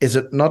brain, is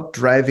it not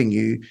driving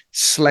you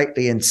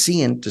slightly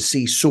insane to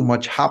see so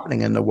much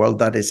happening in the world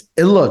that is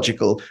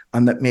illogical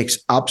and that makes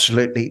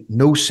absolutely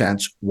no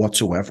sense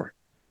whatsoever?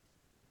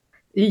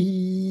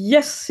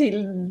 Yes,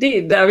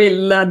 indeed. I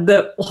mean,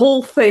 the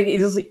whole thing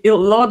is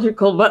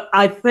illogical, but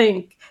I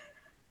think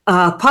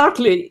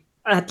partly,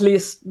 at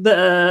least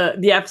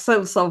the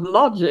absence of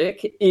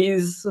logic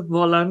is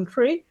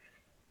voluntary,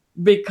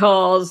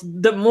 because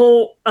the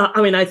more,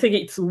 I think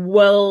it's a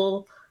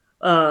well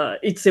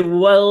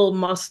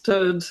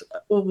mastered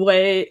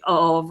way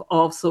of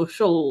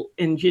social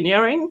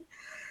engineering,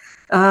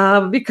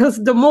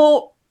 because the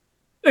more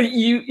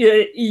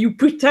you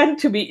pretend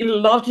to be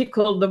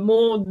illogical, the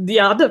more the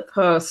other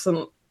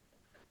person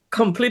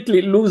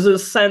completely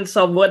loses sense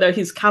of whether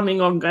he's coming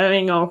or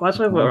going or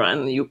whatever,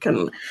 and you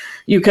can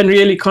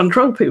really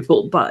control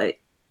people by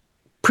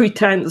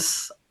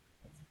pretense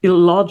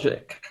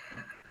illogic.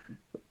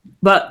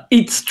 But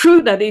it's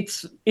true that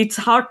it's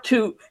hard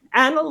to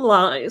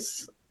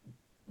analyze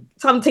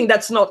something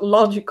that's not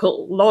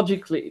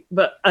logically.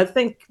 But I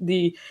think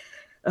the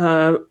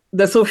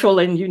social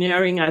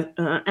engineering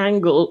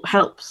angle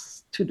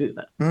helps to do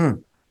that.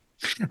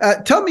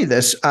 Tell me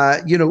this,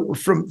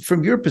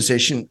 from your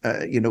position,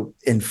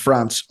 in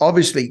France,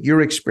 obviously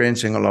you're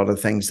experiencing a lot of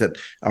things that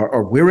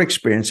or we're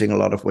experiencing a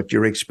lot of what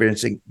you're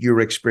experiencing. You're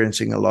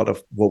experiencing a lot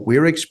of what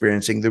we're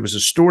experiencing. There was a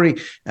story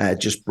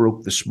just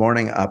broke this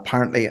morning.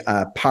 Apparently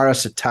a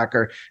Paris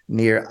attacker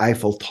near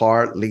Eiffel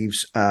Tower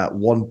leaves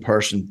one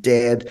person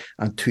dead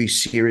and 2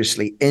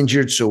 seriously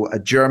injured. So a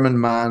German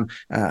man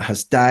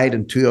has died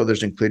and 2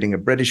 others, including a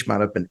British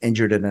man, have been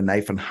injured in a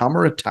knife and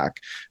hammer attack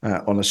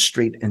on a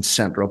street in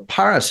central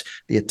Paris.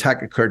 The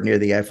attack occurred near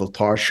the Eiffel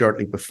Tower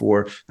shortly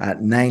before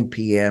 9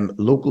 p.m.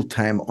 local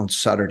time on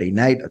Saturday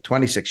night. A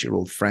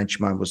 26-year-old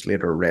Frenchman was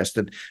later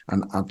arrested,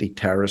 and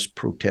anti-terrorist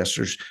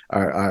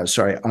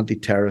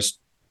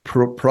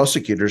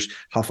prosecutors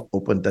have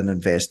opened an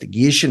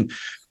investigation.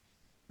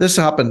 This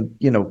happened,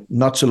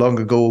 not so long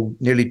ago,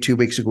 nearly 2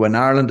 weeks ago in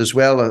Ireland as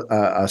well.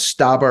 A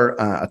stabber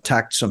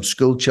attacked some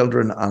school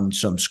children and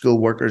some school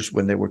workers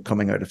when they were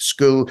coming out of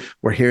school.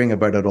 We're hearing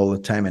about it all the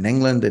time in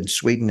England, in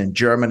Sweden, in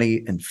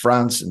Germany, in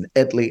France, in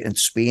Italy, in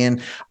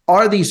Spain.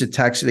 Are these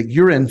attacks, like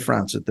you're in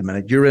France at the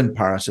minute, you're in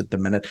Paris at the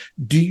minute,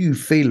 do you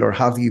feel or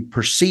have you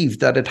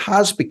perceived that it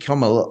has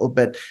become a little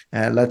bit,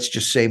 let's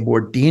just say, more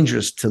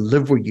dangerous to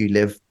live where you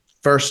live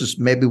versus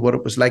maybe what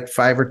it was like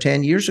 5 or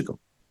 10 years ago?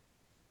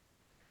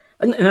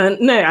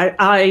 No,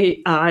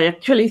 I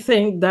actually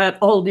think that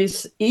all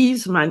this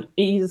is an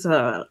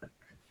illusion.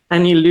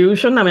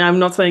 I mean, I'm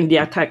not saying the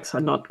attacks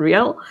are not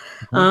real,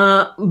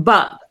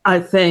 but I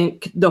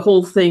think the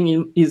whole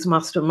thing is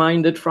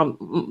masterminded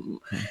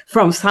from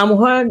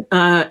somewhere,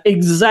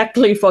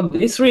 exactly for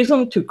this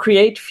reason, to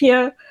create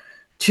fear,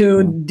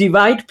 to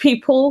divide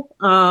people.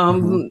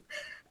 And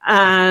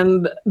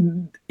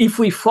if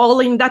we fall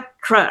in that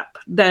trap,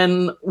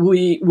 then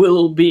we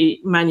will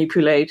be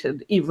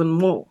manipulated even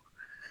more.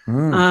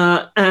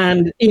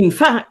 And in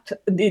fact,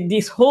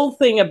 this whole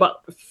thing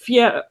about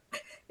fear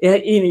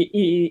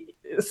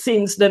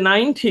since the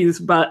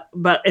 90s, but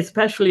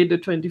especially the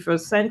 21st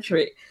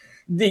century,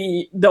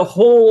 the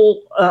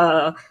whole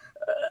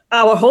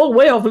our whole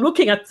way of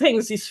looking at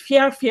things is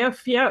fear.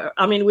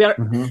 I mean,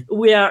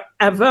 we are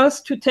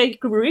averse to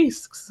take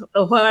risks,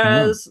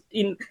 whereas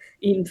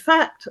in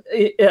fact,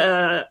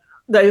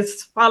 there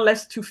is far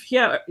less to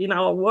fear in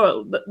our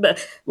world.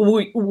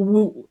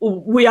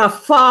 We are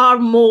far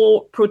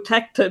more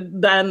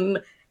protected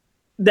than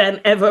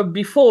ever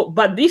before.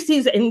 But this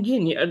is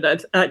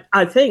engineered,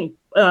 I think,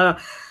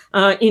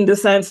 in the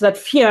sense that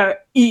fear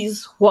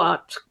is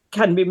what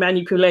can be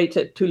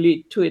manipulated to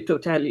lead to a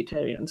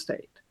totalitarian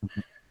state.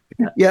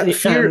 Yeah,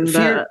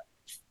 fear.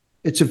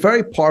 It's a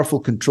very powerful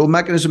control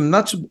mechanism. And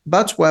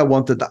that's why I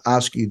wanted to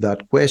ask you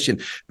that question,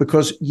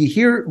 because you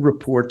hear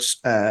reports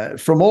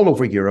from all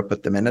over Europe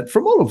at the minute,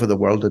 from all over the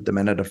world at the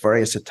minute, of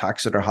various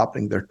attacks that are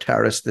happening. They're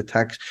terrorist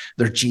attacks,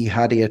 they're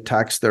jihadi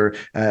attacks, they're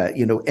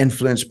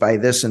influenced by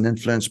this and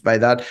influenced by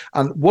that.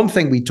 And one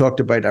thing we talked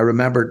about, I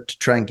remember, to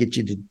try and get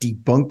you to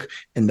debunk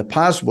in the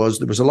past, was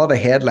there was a lot of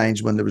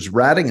headlines when there was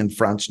rioting in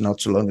France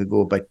not so long ago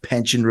about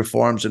pension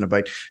reforms and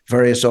about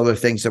various other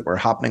things that were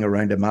happening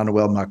around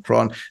Emmanuel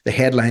Macron. The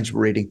headlines were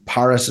reading,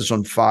 Paris is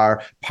on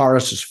fire,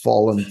 Paris has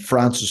fallen,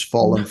 France has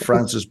fallen,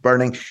 France is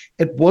burning.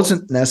 It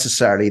wasn't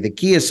necessarily the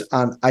case.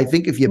 And I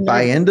think if you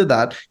buy into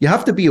that, you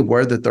have to be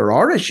aware that there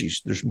are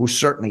issues. There's most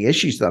certainly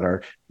issues that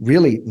are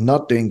really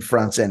not doing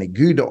France any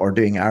good or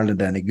doing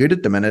Ireland any good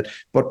at the minute.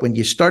 But when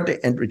you start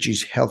to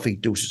introduce healthy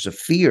doses of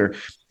fear,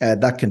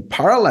 that can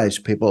paralyze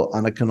people,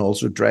 and it can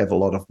also drive a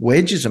lot of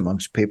wedges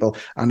amongst people.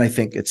 And I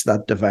think it's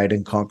that divide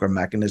and conquer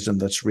mechanism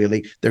that's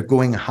really, they're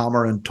going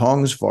hammer and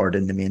tongs for it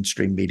in the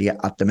mainstream media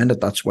at the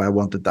minute. That's why I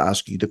wanted to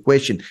ask you the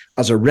question.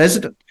 As a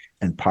resident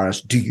in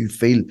Paris, do you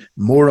feel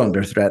more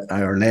under threat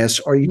now or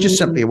less? Or are you just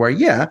simply aware,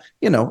 I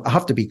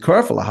have to be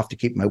careful, I have to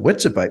keep my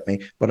wits about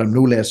me, but I'm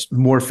no less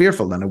more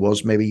fearful than I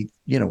was maybe,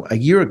 a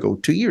year ago,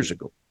 2 years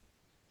ago?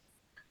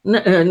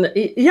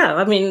 Yeah,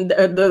 I mean,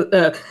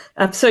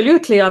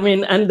 absolutely. I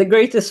mean, and the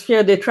greatest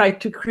fear they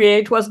tried to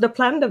create was the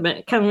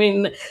pandemic. I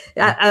mean,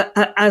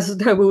 as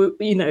there were,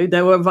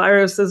 there were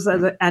viruses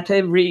at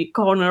every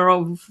corner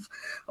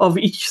of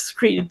each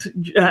street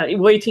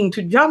waiting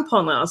to jump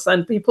on us,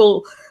 and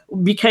people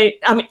became.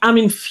 I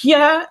mean,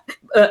 fear.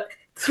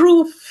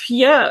 Through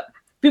fear,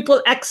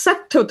 people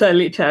accept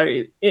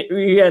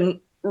totalitarian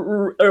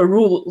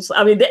rules.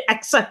 I mean, they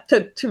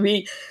accepted to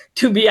be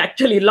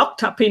actually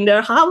locked up in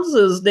their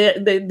houses.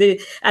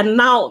 And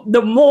now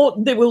the more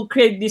they will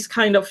create this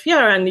kind of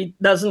fear, and it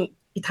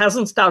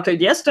hasn't started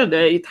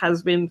yesterday. It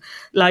has been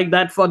like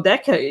that for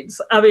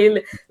decades. I mean,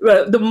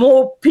 the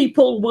more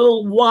people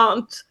will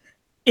want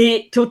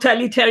a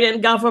totalitarian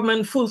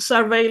government, full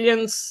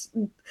surveillance,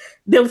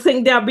 they'll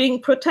think they are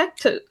being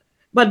protected.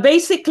 But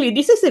basically,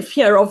 this is a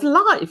fear of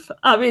life.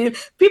 I mean,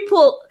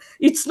 people,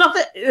 it's not,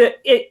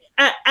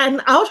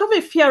 and out of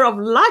a fear of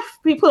life,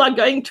 people are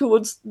going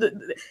towards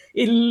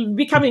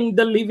becoming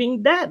the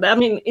living dead. I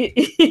mean,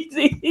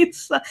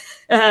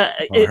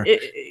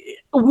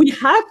 we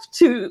have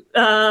to,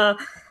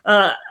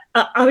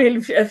 I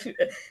mean,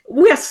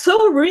 we are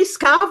so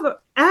risk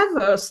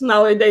averse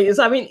nowadays.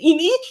 I mean, in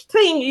each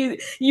thing,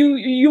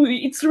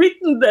 it's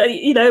written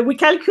that, we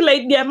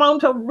calculate the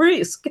amount of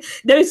risk.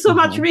 There is so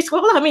much risk.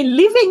 Well, I mean,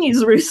 living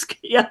is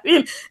risky. I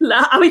mean,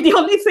 the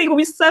only thing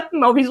we're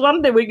certain of is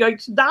one day we're going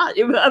to die.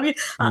 I mean,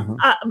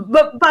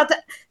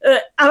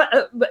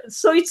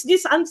 so it's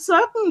this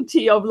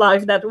uncertainty of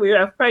life that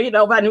we're afraid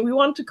of, and we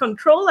want to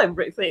control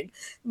everything.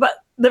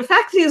 But the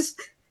fact is,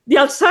 the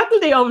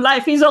uncertainty of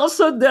life is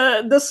also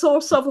the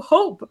source of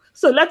hope.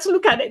 So let's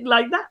look at it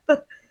like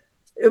that.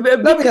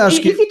 Let me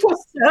ask you. If it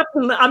was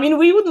certain, I mean,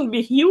 we wouldn't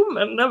be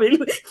human. I mean,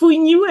 if we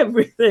knew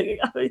everything.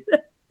 I mean,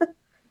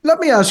 let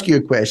me ask you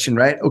a question,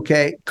 right?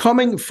 Okay,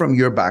 coming from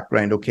your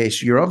background, okay,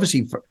 so you're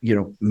obviously,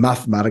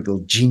 mathematical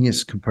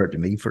genius compared to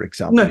me, for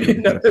example.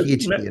 You've got a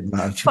PhD in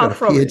maths. You've got a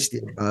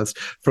PhD in maths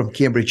from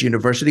Cambridge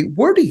University.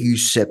 Where do you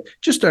sit,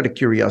 just out of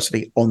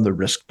curiosity, on the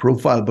risk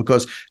profile?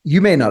 Because you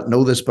may not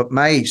know this, but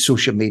my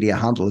social media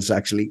handle is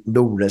actually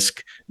no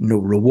risk, no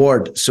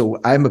reward. So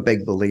I'm a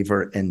big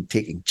believer in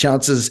taking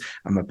chances.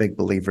 I'm a big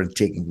believer in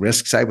taking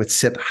risks. I would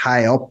sit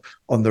high up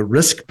on the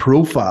risk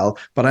profile,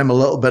 but I'm a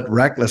little bit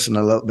reckless and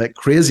a little bit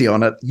crazy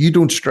on it. You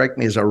don't strike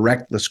me as a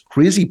reckless,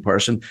 crazy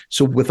person.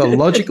 So with a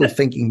logical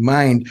thinking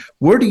mind,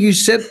 where do you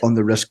sit on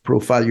the risk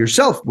profile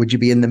yourself? Would you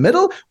be in the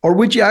middle, or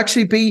would you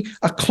actually be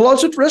a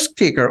closet risk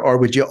taker, or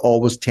would you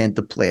always tend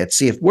to play it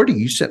safe? Where do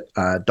you sit,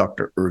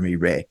 Dr.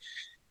 Urmie Ray?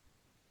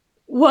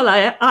 Well,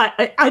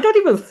 I don't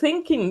even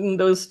think in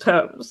those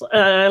terms.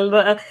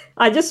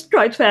 I just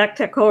try to act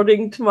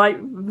according to my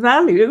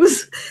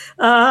values.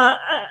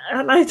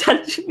 And I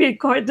tend to be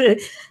quite a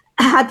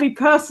happy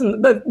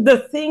person.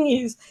 The thing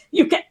is,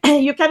 you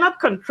cannot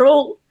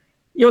control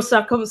your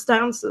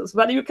circumstances,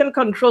 but you can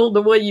control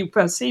the way you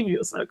perceive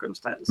your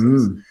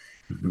circumstances.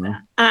 Mm-hmm.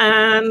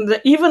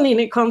 And even in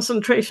a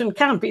concentration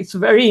camp, it's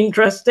very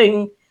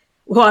interesting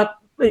what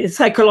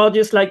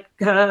psychologists like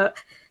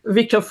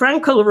Viktor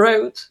Frankl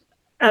wrote.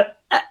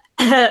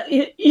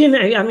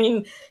 I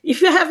mean,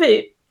 if you have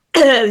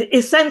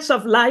a sense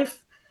of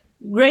life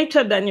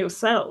greater than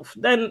yourself,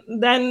 then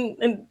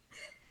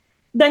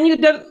then you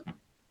don't,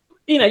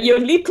 your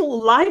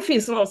little life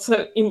is not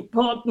so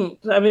important.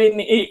 I mean,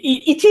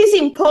 it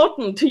is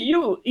important to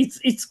you.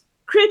 It's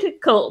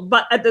critical,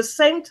 but at the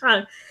same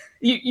time,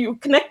 you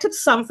connected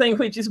something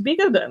which is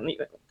bigger than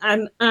you.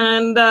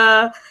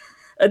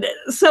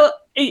 So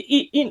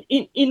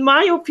in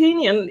my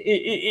opinion,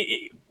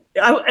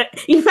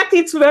 in fact,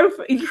 it's very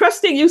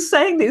interesting you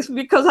saying this,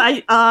 because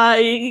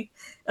I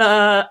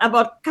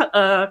about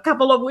a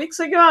couple of weeks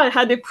ago, I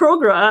had a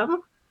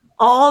program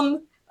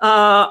on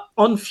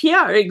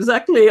fear,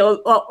 exactly,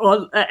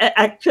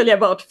 actually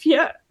about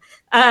fear.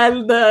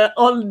 And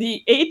on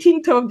the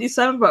 18th of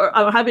December,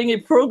 I'm having a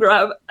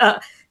program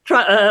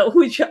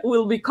which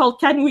will be called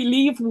 "Can We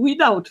Live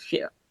Without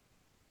Fear?"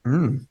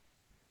 Mm.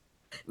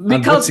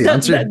 Because and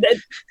what's the answer?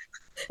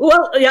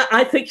 Well, yeah,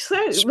 I think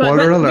so.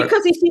 Spoiler alert.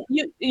 Because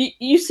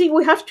you see,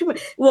 we have to.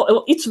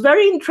 Well, it's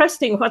very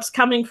interesting what's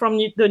coming from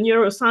the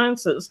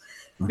neurosciences,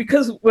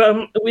 because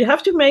we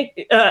have to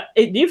make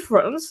a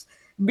difference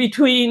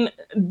between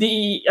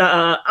the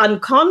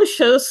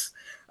unconscious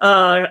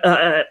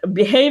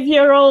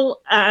behavioral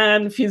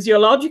and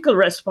physiological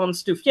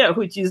response to fear,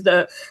 which is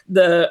the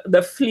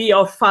flee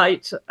or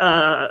fight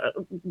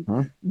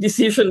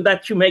decision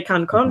that you make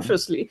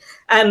unconsciously,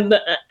 and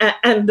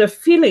the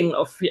feeling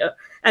of fear.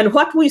 And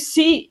what we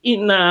see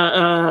in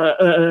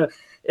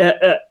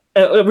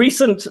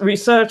recent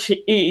research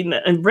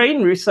in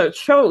brain research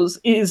shows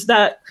is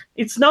that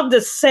it's not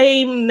the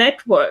same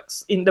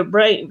networks in the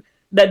brain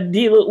that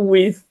deal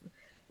with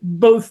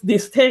both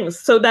these things.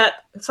 So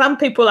that some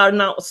people are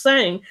now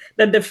saying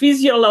that the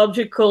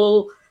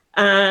physiological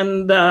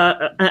and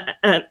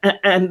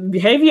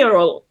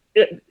behavioral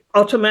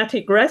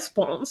automatic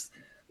response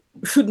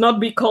should not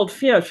be called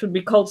fear, should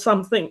be called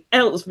something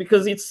else,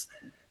 because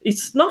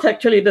it's not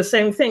actually the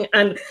same thing.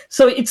 And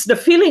so it's the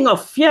feeling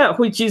of fear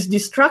which is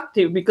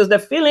destructive, because the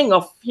feeling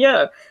of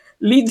fear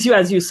leads you,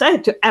 as you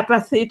said, to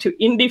apathy, to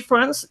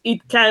indifference.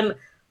 It can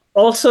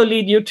also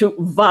lead you to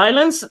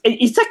violence.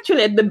 It's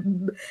actually at the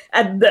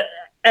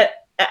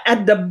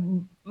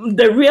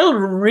real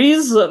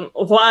reason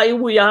why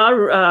we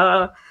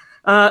are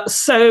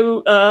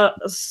so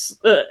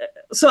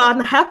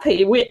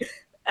unhappy.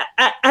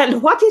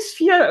 And what is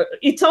fear?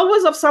 It's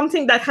always of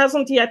something that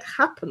hasn't yet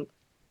happened.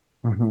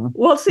 Mm-hmm.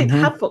 Once it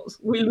happens,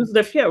 we lose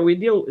the fear, we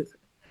deal with it.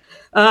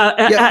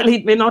 And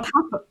it may not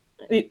happen.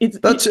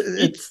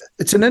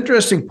 It's an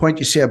interesting point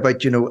you say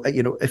about,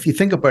 if you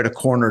think about a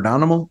cornered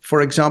animal,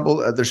 for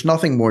example, there's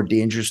nothing more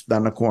dangerous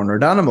than a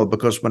cornered animal,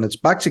 because when its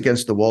back's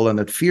against the wall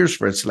and it fears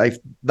for its life,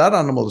 that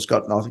animal has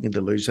got nothing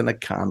to lose and it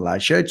can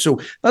lash out.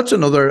 So that's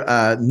another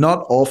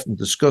not often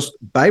discussed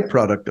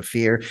byproduct of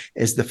fear,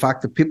 is the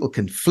fact that people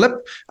can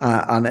flip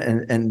and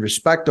in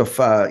respect of,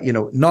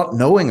 not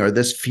knowing, or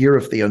this fear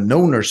of the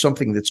unknown, or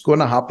something that's going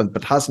to happen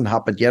but hasn't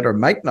happened yet or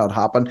might not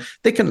happen.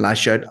 They can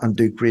lash out and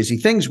do crazy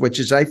things, which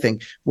is, I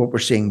think, what we're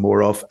seeing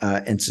more of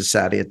in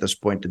society at this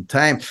point in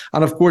time.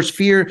 And of course,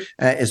 fear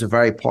is a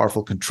very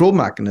powerful control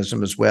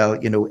mechanism as well.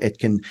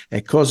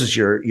 It causes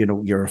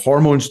your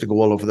hormones to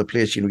go all over the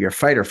place. Your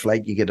fight or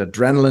flight, you get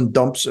adrenaline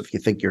dumps if you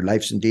think your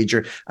life's in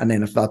danger. And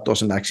then if that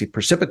doesn't actually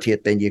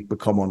precipitate, then you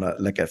become on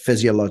a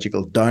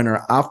physiological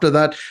downer after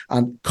that.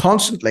 And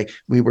constantly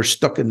we were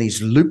stuck in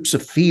these loops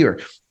of fear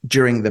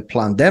during the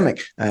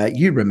pandemic.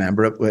 You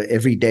remember it.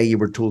 Every day you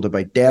were told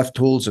about death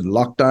tolls and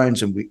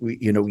lockdowns, and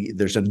we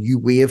there's a new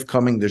wave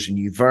coming, there's a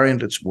new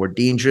variant, it's more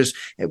dangerous.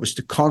 It was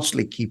to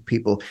constantly keep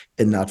people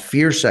in that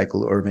fear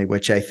cycle, Urmie,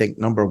 which I think,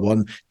 number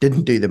one,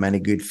 didn't do them any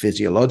good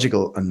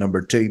physiological, and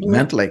number two,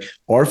 mentally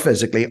or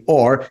physically,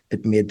 or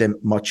it made them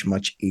much,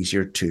 much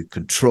easier to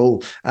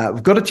control.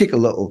 We've got to take a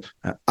little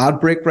ad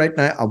break right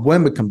now, and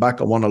when we come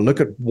back, I want to look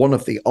at one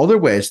of the other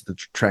ways that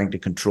they're trying to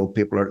control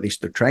people, or at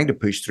least they're trying to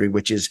push through,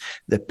 which is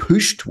the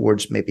push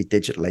towards maybe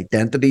digital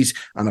identities,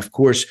 and of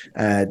course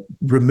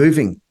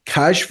removing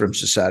cash from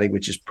society,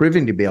 which is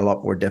proving to be a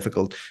lot more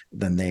difficult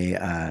than they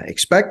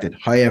expected.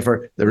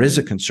 However, there is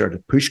a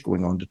concerted push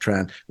going on to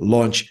try and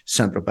launch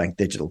central bank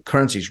digital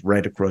currencies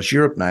right across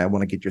Europe now. I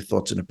want to get your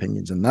thoughts and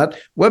opinions on that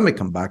when we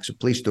come back, so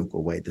please don't go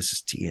away. This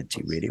is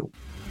TNT Radio.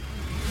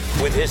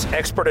 With his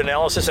expert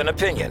analysis and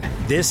opinion,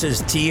 this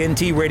is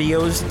TNT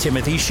Radio's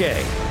Timothy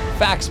Shea.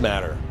 Facts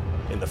matter.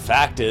 And the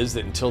fact is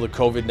that until the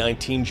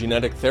COVID-19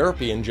 genetic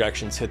therapy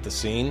injections hit the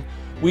scene,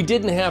 we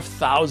didn't have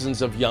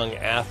thousands of young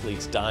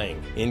athletes dying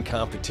in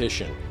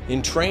competition,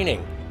 in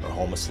training, or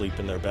home asleep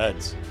in their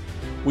beds.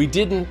 We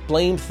didn't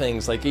blame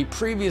things like a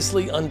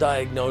previously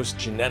undiagnosed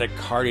genetic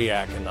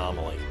cardiac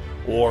anomaly,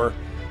 or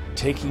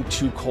taking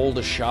too cold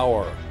a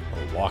shower,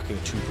 or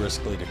walking too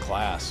briskly to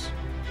class.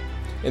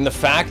 And the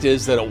fact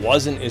is that it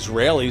wasn't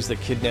Israelis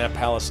that kidnapped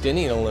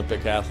Palestinian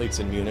Olympic athletes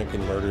in Munich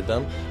and murdered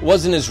them. It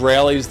wasn't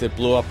Israelis that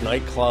blew up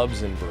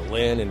nightclubs in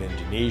Berlin and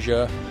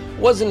Indonesia. It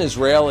wasn't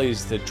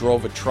Israelis that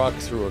drove a truck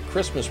through a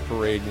Christmas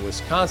parade in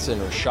Wisconsin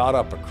or shot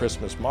up a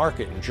Christmas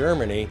market in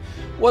Germany.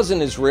 It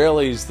wasn't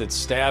Israelis that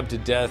stabbed to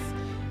death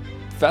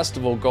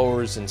festival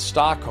goers in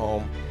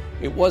Stockholm.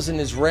 It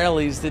wasn't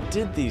Israelis that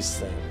did these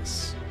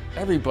things.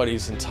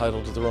 Everybody's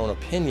entitled to their own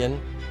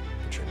opinion,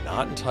 but you're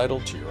not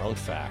entitled to your own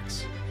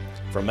facts.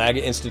 From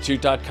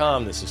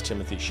MAGAInstitute.com, this is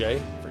Timothy Shea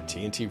for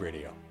TNT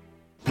Radio.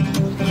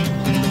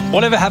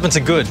 Whatever happened to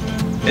good?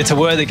 It's a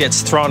word that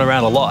gets thrown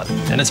around a lot,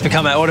 and it's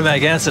become our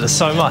automatic answer to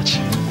so much.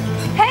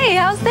 Hey,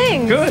 how's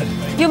things? Good.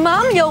 Your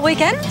mum, your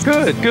weekend?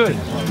 Good.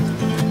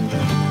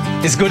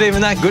 Is good even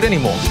that good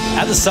anymore?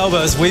 At the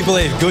Salvos, we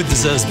believe good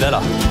deserves better.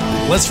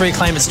 Let's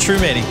reclaim its true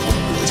meaning.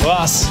 To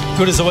us,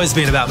 good has always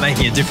been about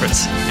making a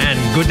difference, and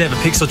good never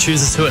picks or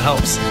chooses who it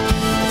helps.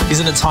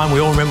 Isn't it time we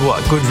all remember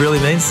what good really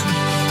means?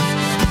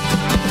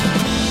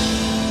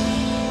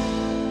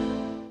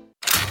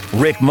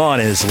 Rick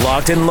Munn is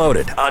locked and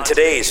loaded on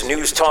today's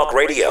News Talk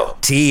Radio,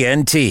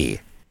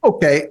 TNT.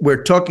 Okay,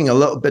 we're talking a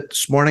little bit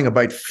this morning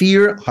about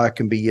fear, how it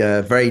can be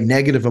a very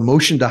negative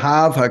emotion to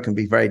have, how it can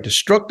be very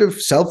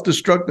destructive,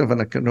 self-destructive, and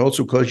it can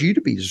also cause you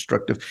to be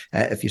destructive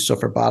if you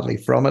suffer badly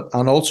from it.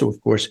 And also, of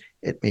course,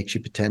 it makes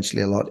you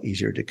potentially a lot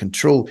easier to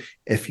control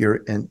if you're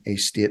in a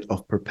state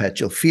of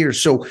perpetual fear.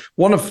 So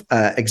one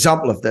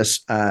example of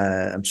this,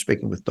 I'm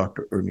speaking with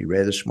Dr. Urmie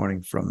Ray this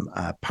morning from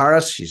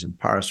Paris. She's in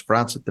Paris,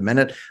 France at the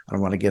minute. And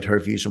I want to get her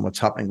views on what's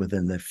happening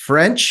within the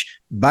French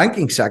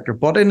banking sector,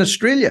 but in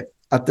Australia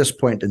at this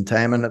point in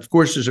time. And of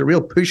course, there's a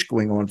real push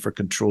going on for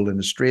control in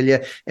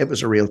Australia. It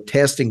was a real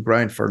testing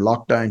ground for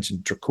lockdowns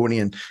and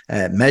draconian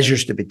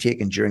measures to be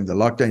taken during the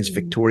lockdowns.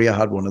 Victoria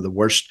had one of the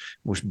worst,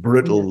 most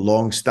brutal,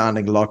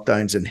 long-standing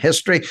lockdowns in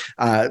history.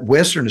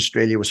 Western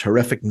Australia was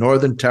horrific.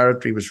 Northern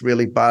Territory was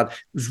really bad. It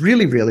was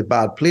really, really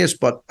bad place.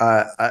 But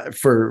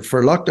for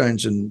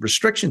lockdowns and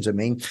restrictions,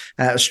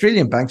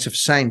 Australian banks have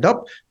signed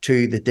up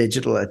to the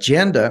digital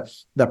agenda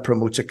that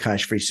promotes a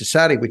cash-free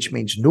society, which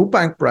means no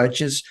bank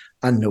branches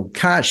and no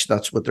cash.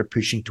 That's what they're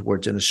pushing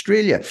towards in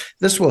Australia.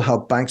 This will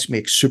help banks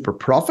make super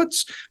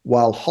profits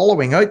while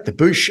hollowing out the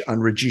bush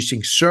and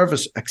reducing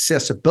service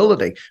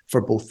accessibility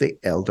for both the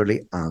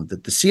elderly and the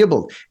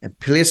disabled. In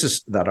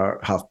places that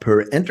have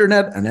poor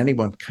internet and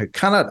anyone who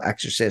cannot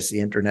access the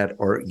internet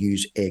or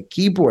use a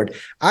keyboard,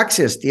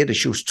 access data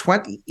shows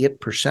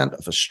 28%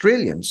 of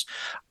Australians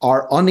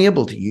are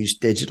unable to use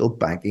digital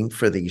banking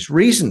for these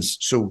reasons.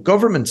 So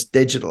government's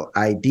digital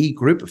ID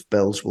group of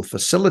bills will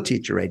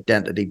facilitate your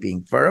identity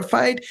being verified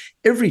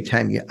every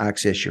time you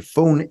access your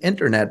phone,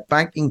 internet,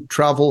 banking,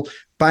 travel,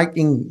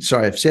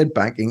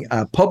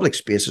 public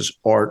spaces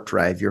or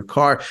drive your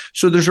car.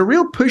 So there's a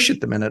real push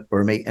at the minute,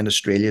 Urmie, in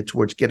Australia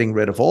towards getting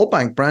rid of all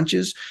bank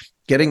branches,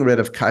 getting rid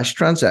of cash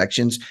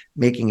transactions,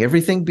 making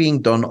everything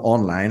being done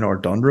online or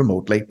done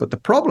remotely. But the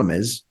problem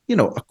is,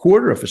 a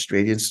quarter of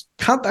Australians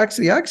can't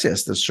actually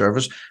access this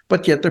service,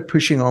 but yet they're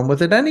pushing on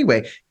with it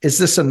anyway. Is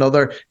this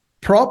another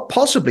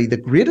possibly the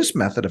greatest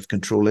method of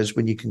control is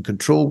when you can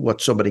control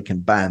what somebody can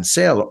buy and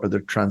sell or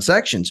their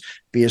transactions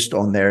based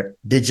on their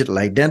digital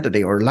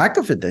identity or lack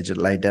of a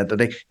digital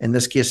identity, in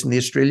this case in the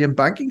Australian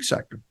banking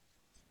sector?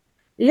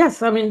 Yes,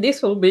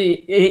 this will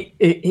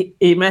be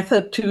a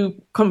method to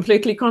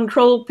completely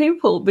control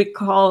people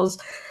because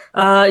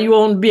you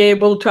won't be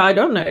able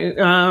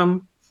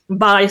to,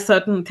 buy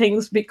certain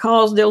things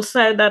because they'll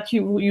say that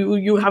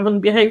you haven't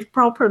behaved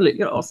properly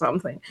or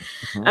something.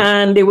 Mm-hmm.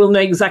 And they will know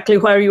exactly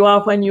where you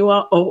are when you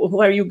are or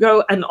where you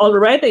go. And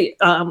already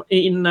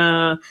in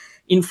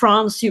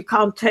France, you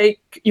can't pay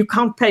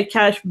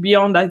cash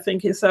beyond, I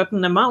think, a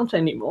certain amount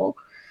anymore.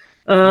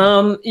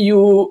 And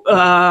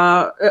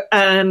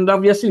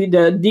obviously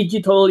the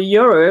digital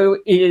euro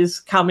is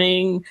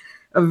coming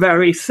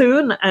very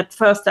soon. At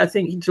first, I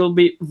think it will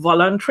be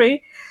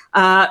voluntary.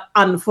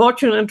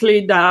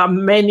 Unfortunately, there are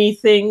many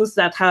things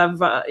that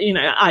have,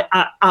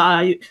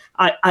 I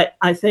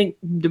think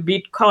the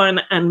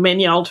Bitcoin and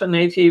many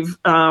alternative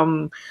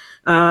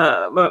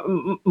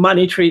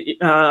monetary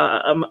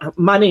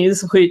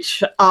monies,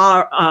 which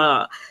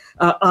are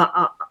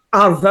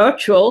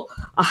virtual,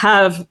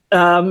 have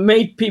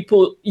made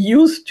people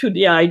used to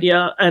the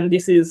idea, and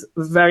this is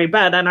very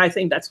bad. And I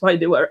think that's why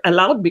they were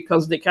allowed,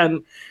 because they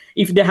can.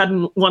 If they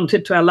hadn't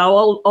wanted to allow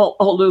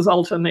all those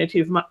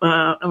alternative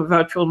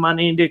virtual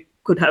money, they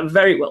could have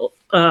very well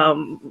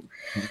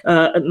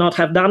not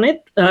have done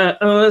it.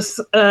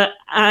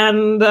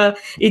 And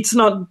it's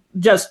not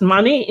just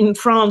money. In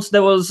France,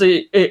 there was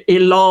a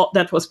law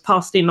that was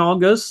passed in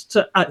August,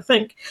 I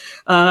think,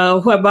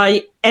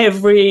 whereby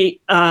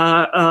every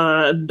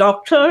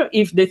doctor,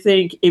 if they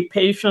think a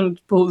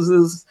patient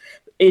poses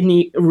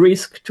any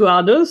risk to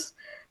others,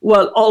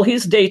 well, all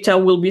his data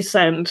will be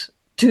sent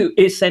to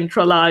a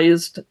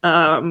centralized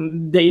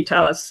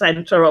data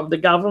center of the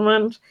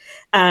government,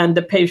 and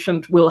the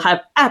patient will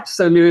have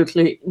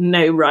absolutely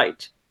no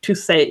right to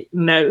say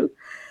no.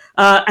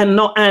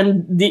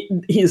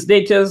 His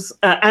data's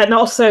and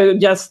also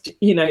just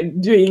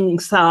doing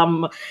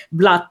some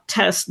blood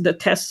test, the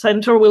test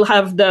center will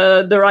have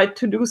the right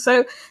to do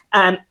so,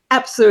 and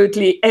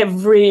absolutely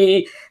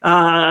every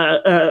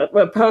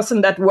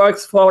person that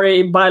works for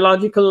a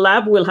biological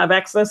lab will have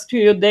access to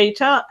your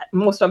data.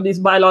 Most of these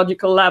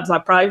biological labs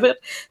are private,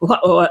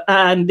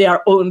 and they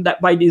are owned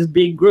by these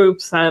big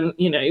groups, and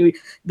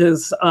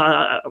there's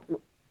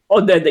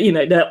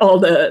all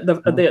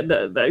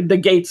the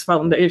Gates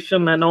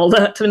Foundation and all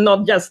that, and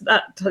not just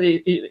that,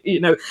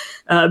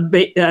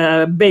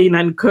 Bain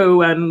and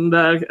Co. and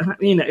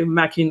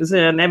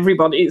McKinsey and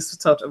everybody is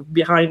sort of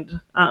behind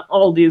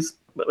all these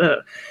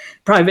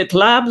private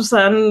labs,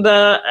 and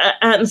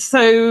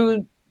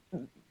so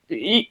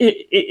the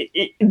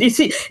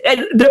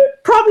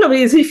problem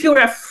is, if you're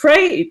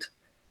afraid,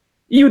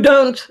 you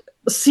don't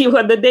see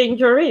what the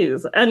danger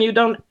is, and you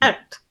don't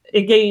act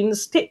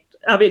against it.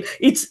 I mean,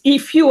 it's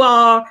if you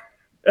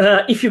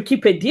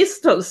keep a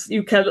distance,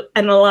 you can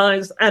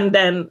analyze and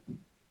then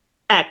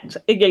act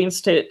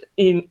against it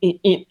in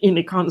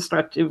a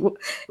constructive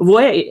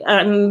way.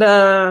 And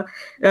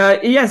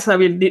yes, I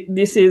mean,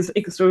 this is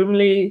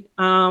extremely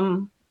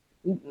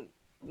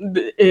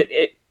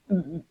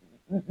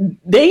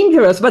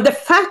dangerous. But the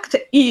fact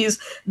is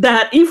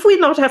that if we're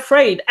not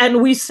afraid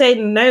and we say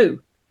no,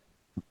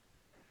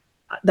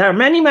 there are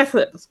many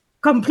methods,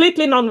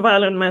 completely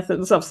nonviolent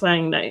methods of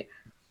saying no.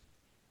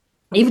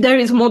 If there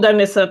is more than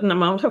a certain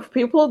amount of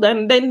people,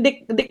 then they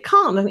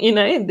can't,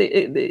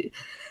 they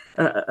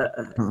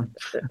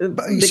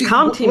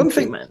can't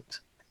implement.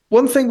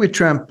 One thing we've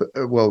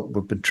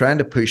been trying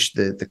to push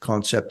the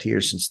concept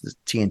here since the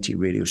TNT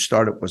radio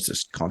started was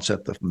this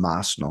concept of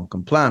mass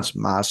non-compliance,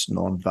 mass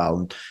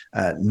non-violent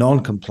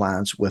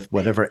non-compliance with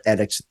whatever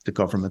edicts the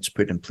government's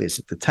put in place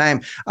at the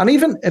time. And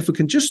even if we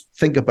can just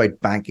think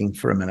about banking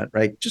for a minute,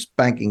 right? Just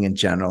banking in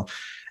general,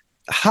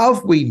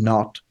 have we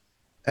not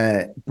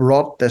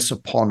brought this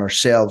upon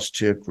ourselves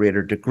to a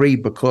greater degree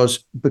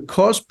because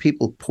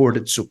people poured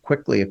it so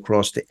quickly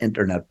across the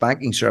internet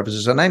banking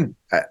services? And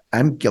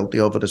I'm guilty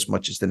of it as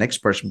much as the next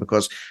person,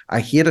 because I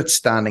hated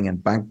standing in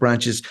bank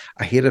branches.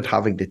 I hated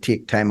having to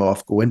take time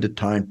off, go into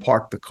town,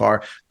 park the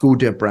car, go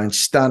to a branch,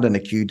 stand in a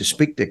queue to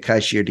speak to a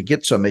cashier to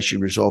get some issue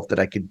resolved that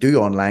I could do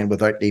online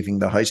without leaving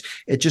the house.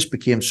 It just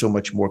became so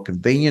much more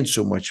convenient,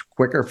 so much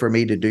quicker for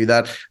me to do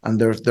that, and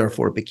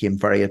therefore it became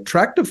very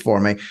attractive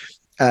for me.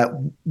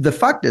 The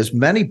fact is,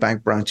 many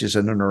bank branches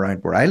in and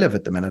around where I live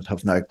at the minute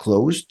have now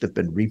closed. They've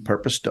been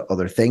repurposed to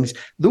other things.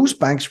 Those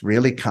banks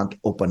really can't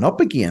open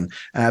up again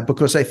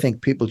because I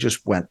think people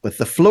just went with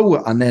the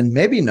flow. And then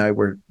maybe now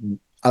we're,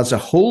 as a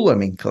whole, I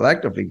mean,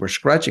 collectively, we're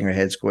scratching our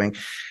heads going,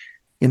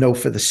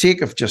 for the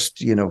sake of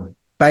just,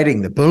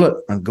 biting the bullet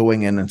and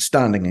going in and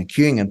standing and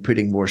queuing and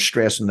putting more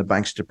stress on the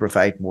banks to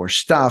provide more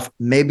staff,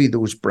 maybe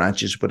those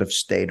branches would have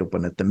stayed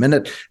open at the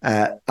minute.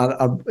 I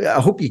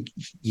hope you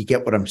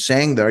get what I'm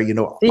saying there. Are we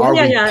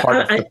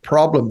part of the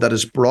problem that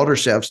has brought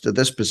ourselves to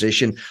this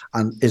position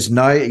and is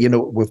now,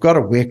 we've got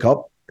to wake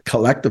up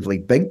collectively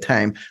big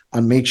time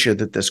and make sure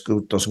that this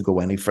doesn't go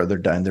any further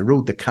down the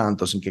road. The can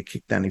doesn't get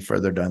kicked any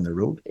further down the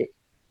road.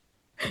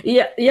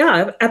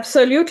 Yeah,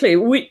 absolutely.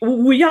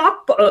 We are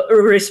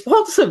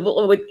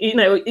responsible with,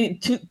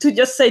 to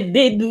just say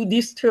they do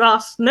this to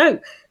us. No,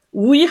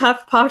 we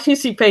have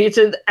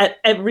participated at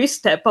every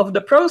step of the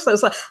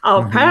process.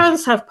 Our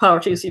parents have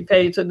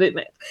participated in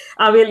it.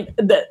 I mean,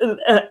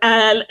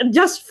 and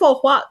just for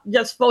what?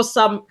 Just for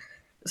some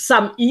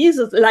ease,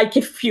 like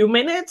a few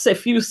minutes, a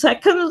few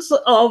seconds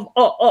of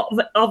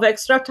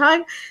extra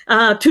time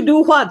to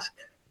do what?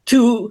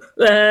 To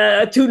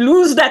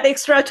lose that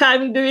extra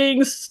time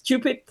doing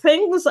stupid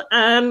things,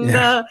 and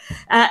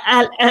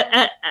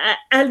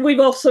we've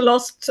also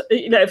lost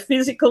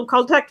physical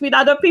contact with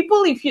other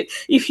people.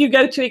 If you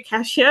go to a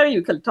cashier,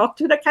 you can talk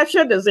to the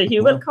cashier. There's a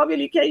human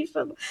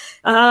communication,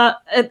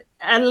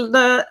 and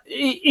a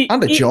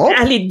job,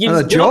 and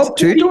a job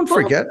too. Don't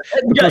forget,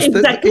 because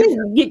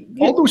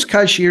all those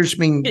cashiers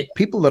mean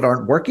people that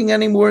aren't working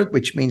anymore,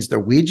 which means their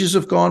wages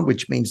have gone,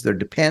 which means their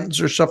dependents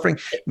are suffering.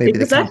 Maybe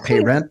they can't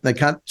pay rent. They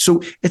can't.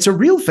 So it's a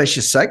real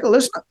vicious cycle,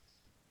 isn't it?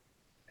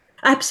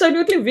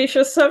 Absolutely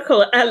vicious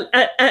circle.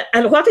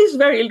 And what is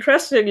very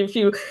interesting, if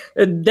you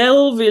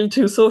delve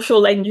into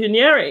social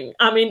engineering,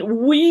 I mean,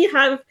 we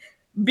have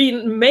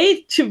been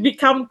made to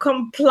become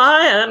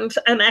compliant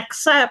and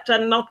accept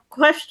and not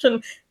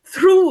question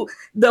through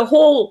the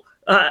whole,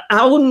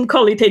 I wouldn't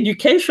call it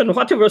education,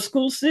 whatever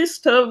school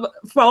system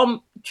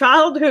from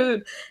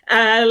childhood.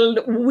 And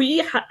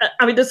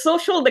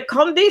the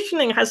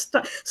conditioning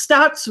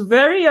starts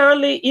very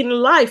early in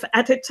life,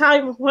 at a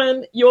time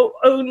when your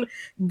own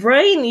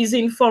brain is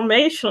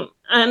information.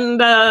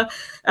 And as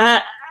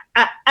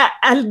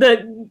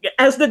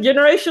the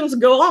generations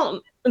go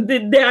on,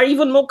 they are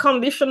even more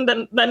conditioned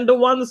than the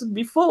ones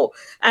before.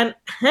 And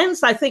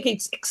hence, I think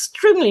it's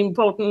extremely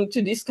important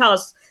to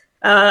discuss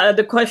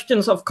the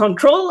questions of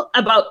control,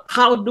 about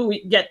how do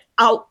we get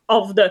out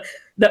of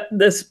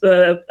this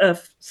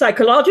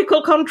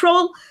psychological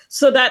control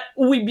so that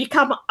we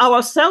become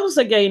ourselves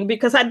again.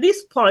 Because at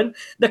this point,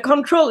 the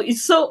control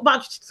is so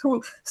much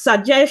through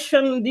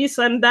suggestion, this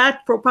and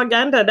that,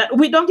 propaganda, that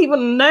we don't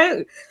even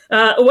know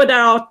whether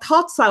our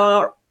thoughts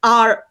are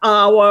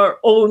our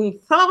own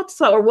thoughts,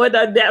 or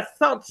whether they're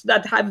thoughts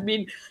that have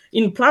been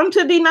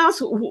implanted in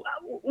us.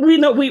 We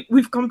know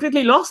we've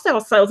completely lost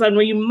ourselves, and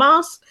we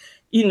must,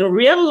 in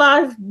real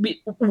life,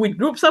 with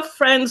groups of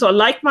friends or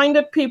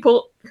like-minded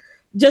people,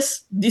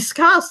 just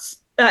discuss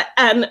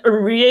and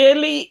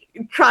really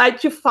try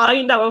to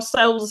find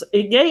ourselves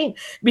again.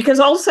 Because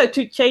also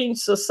to change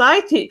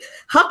society,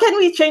 how can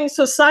we change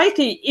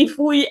society if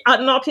we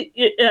are not,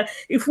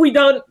 if we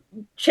don't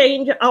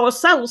change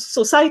ourselves?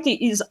 Society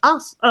is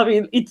us. I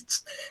mean,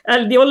 it's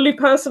the only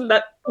person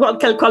that one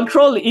can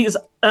control is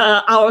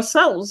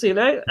ourselves, you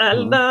know.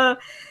 And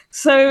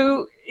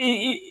so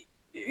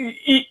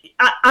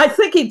I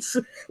think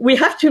we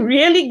have to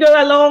really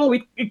go along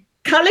with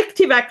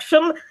collective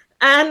action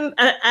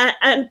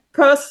and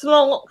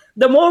personal.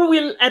 The more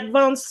we'll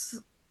advance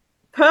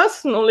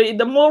personally,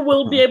 the more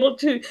we'll be able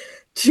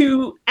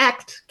to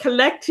act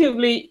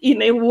collectively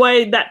in a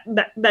way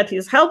that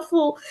is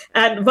helpful,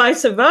 and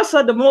vice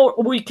versa. The more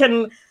we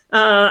can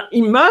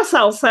immerse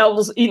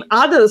ourselves in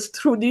others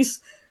through this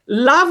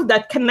love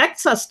that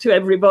connects us to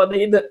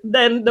everybody,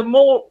 then the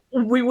more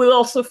we will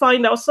also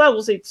find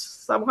ourselves. It's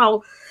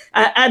somehow,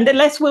 and the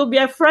less we'll be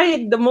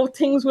afraid, the more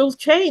things will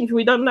change.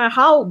 We don't know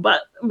how,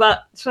 but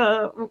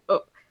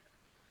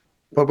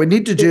we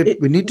need to do it.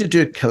 We need to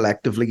do it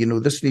collectively. You know,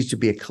 this needs to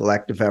be a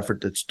collective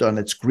effort that's done.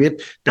 It's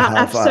great to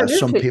have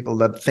some people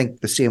that think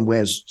the same way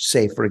as,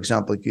 say, for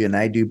example, you and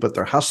I do, but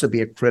there has to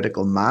be a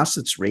critical mass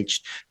that's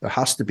reached. There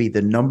has to be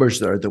the numbers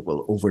there that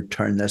will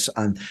overturn this,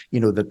 and, you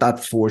know,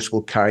 that force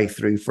will carry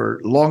through for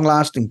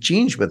long-lasting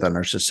change within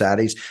our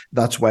societies.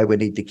 That's why we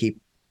need to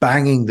keep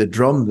banging the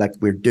drum like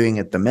we're doing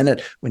at the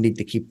minute. We need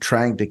to keep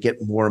trying to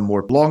get more and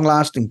more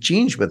long-lasting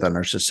change within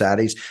our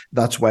societies.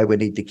 That's why we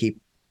need to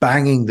keep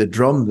banging the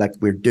drum like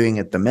we're doing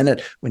at the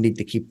minute. We need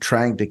to keep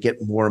trying to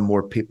get more and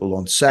more people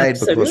on side.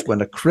 Absolutely. Because when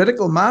a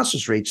critical mass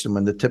is reached and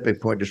when the tipping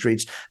point is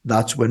reached,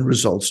 that's when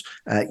results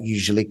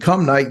usually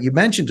come. Now, you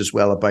mentioned as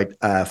well about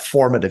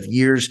formative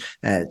years.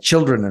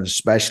 Children, and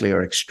especially,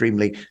 are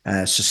extremely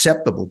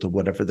susceptible to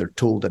whatever they're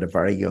told at a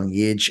very young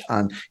age.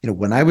 And, you know,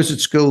 when I was at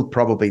school,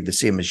 probably the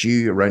same as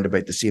you, around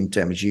about the same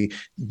time as you,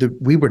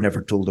 we were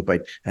never told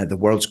about the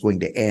world's going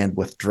to end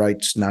with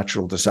droughts,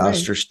 natural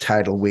disasters,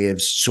 tidal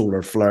waves,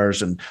 solar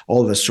flares, and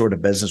all this sort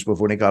of business.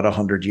 We've only got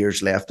 100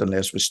 years left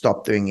unless we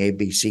stop doing A,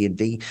 B, C, and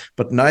D.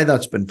 But now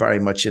that's been very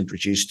much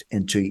introduced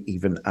into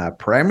even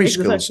primary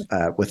schools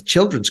with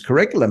children's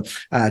curriculum.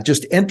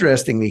 Just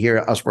interestingly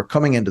here, as we're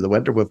coming into the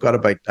winter, we've got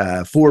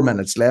about 4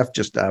 minutes left.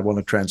 Just I want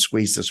to try and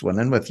squeeze this one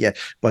in with you.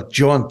 But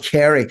John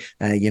Kerry,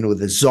 you know,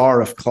 the czar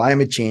of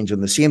climate change,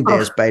 on the same day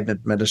as Biden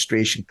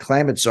administration,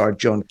 climate czar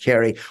John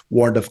Kerry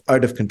warned of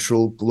out of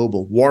control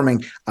global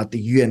warming at the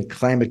UN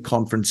climate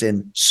conference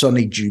in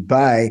sunny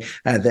Dubai.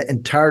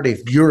 The entirety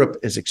of Europe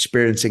is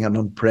experiencing an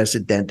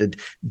unprecedented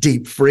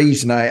deep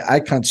freeze. Now, I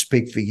can't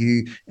speak for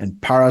you in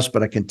Paris,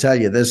 but I can tell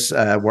you this,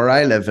 where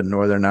I live in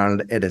Northern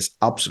Ireland, it is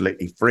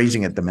absolutely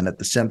freezing at the minute.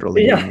 The central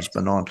heating has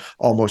been on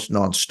almost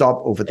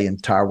non-stop over the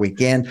entire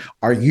weekend.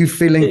 Are you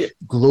feeling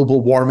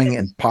global warming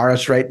in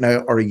Paris right now,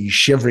 or are you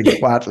shivering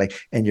quietly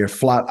in your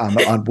flat?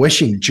 I'm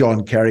wishing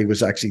John Kerry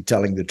was actually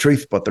telling the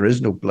truth, but there is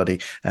no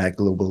bloody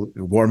global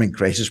warming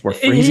crisis. We're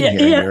freezing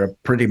here. You're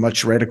pretty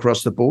much right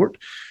across the board.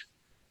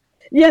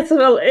 Yes,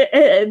 well,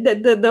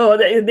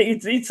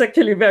 it's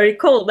actually very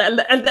cold. And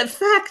the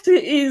fact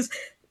is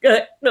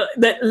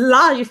that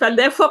life, and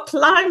therefore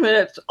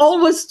climate,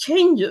 always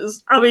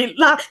changes. I mean,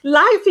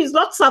 life is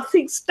not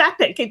something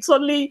static. It's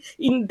only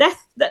in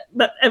death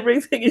that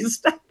everything is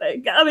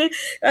static. I mean,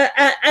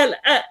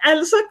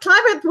 and so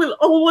climate will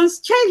always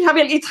change. I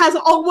mean, it has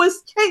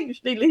always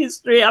changed in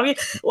history. I mean,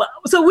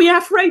 so we are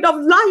afraid of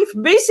life.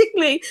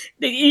 Basically,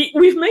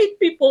 we've made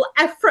people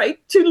afraid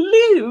to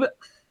live.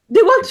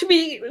 They want to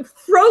be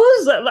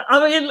frozen.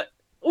 I mean,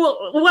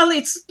 well,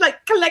 it's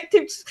like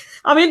collective.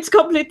 I mean, it's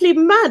completely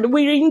mad.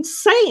 We're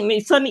insane.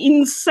 It's an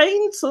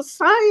insane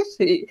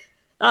society.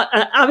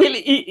 I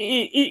mean,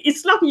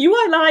 it's not you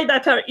and I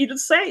that are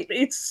insane.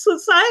 It's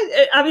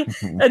society. I mean,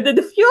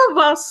 the few of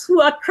us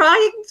who are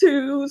trying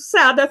to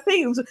say other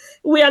things,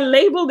 we are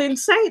labeled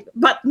insane.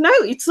 But no,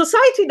 it's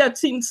society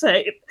that's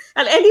insane.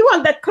 And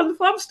anyone that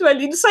conforms to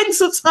an insane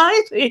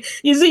society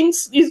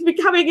is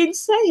becoming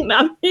insane.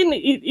 I mean,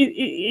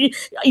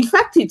 in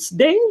fact, it's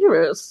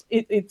dangerous.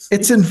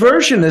 It's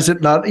inversion, is it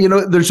not? You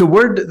know, there's a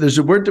word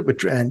that we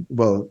trend.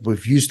 Well,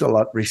 we've used a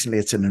lot recently.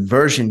 It's an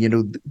inversion. You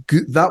know,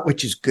 that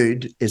which is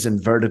good is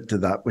inverted to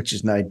that which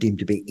is now deemed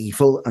to be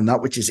evil, and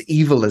that which is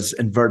evil is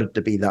inverted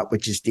to be that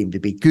which is deemed to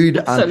be good.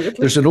 Absolutely. And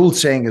there's an old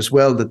saying as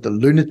well that the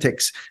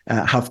lunatics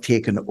have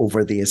taken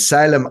over the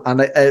asylum.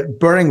 And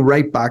bearing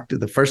right back to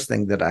the first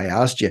thing that I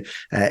asked you,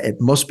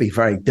 it must be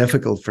very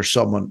difficult for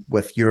someone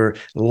with your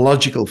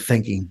logical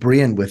thinking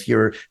brain, with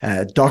your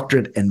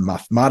doctorate in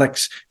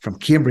mathematics from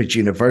Cambridge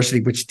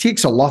University, which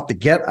takes a lot to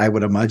get, I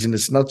would imagine.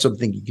 It's not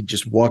something you can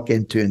just walk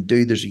into and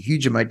do. There's a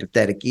huge amount of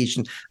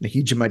dedication and a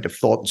huge amount of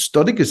thought and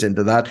study goes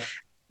into that.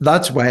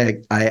 That's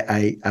why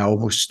I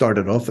almost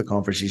started off the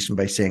conversation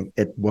by saying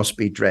it must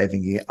be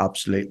driving you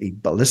absolutely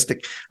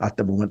ballistic at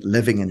the moment,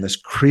 living in this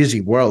crazy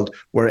world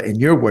where, in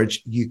your words,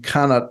 you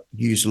cannot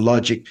use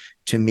logic,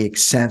 to make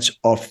sense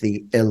of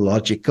the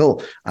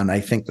illogical. And I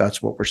think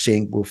that's what we're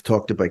seeing. We've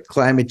talked about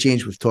climate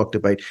change. We've talked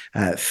about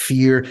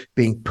fear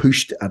being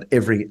pushed at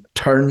every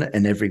turn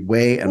in every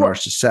way in our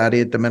society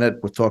at the minute.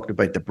 We've talked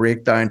about the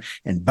breakdown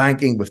in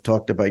banking. We've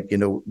talked about,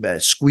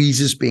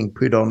 squeezes being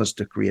put on us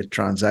to create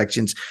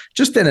transactions.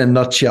 Just in a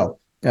nutshell,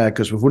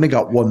 because we've only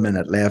got 1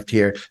 minute left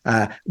here,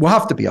 we'll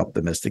have to be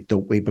optimistic,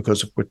 don't we?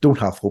 Because if we don't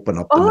have hope and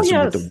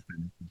optimism, we don't.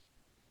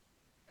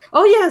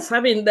 Oh yes, I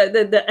mean,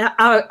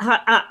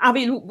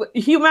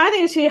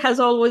 humanity has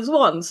always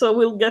won, so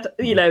we'll get,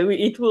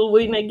 it will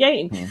win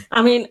again.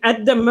 I mean,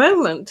 at the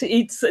moment,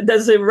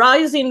 there's a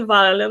rise in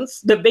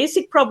violence. The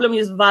basic problem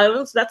is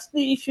violence. That's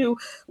the issue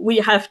we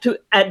have to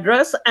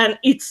address, and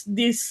it's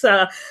this.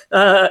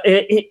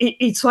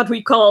 It's what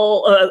we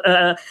call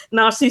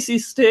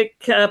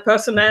narcissistic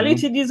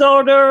personality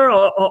disorder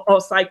or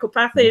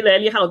psychopathy.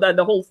 Anyhow, that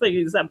the whole thing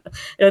is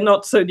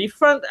not so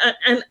different,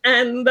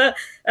 and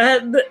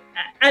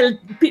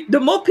the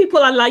more people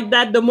are like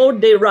that, the more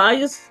they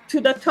rise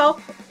to the top.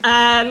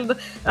 And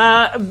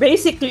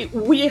basically,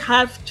 we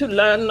have to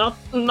learn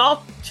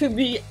not to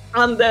be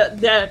under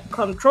their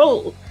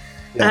control.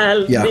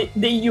 They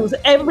use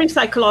every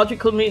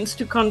psychological means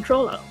to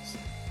control us.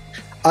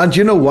 And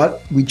you know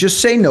what? We just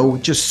say no,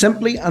 just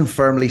simply and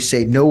firmly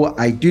say, no,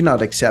 I do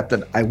not accept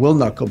it. I will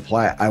not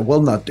comply. I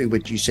will not do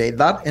what you say.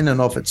 That in and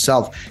of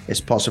itself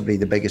is possibly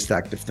the biggest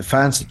act of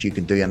defiance that you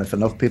can do. And if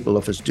enough people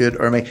of us do it,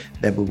 Urmie,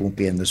 then we won't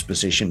be in this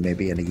position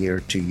maybe in a year,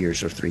 2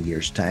 years or 3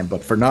 years time.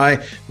 But for now,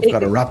 we've got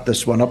to wrap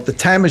this one up. The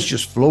time has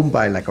just flown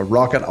by like a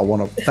rocket. I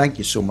want to thank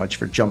you so much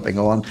for jumping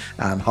on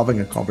and having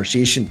a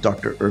conversation.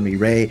 Dr. Urmie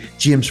Ray.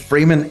 James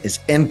Freeman is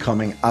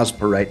incoming as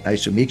per right now.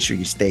 So make sure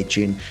you stay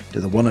tuned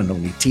to the one and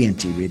only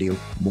TNT Radio.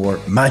 More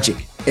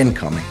magic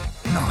incoming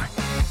now.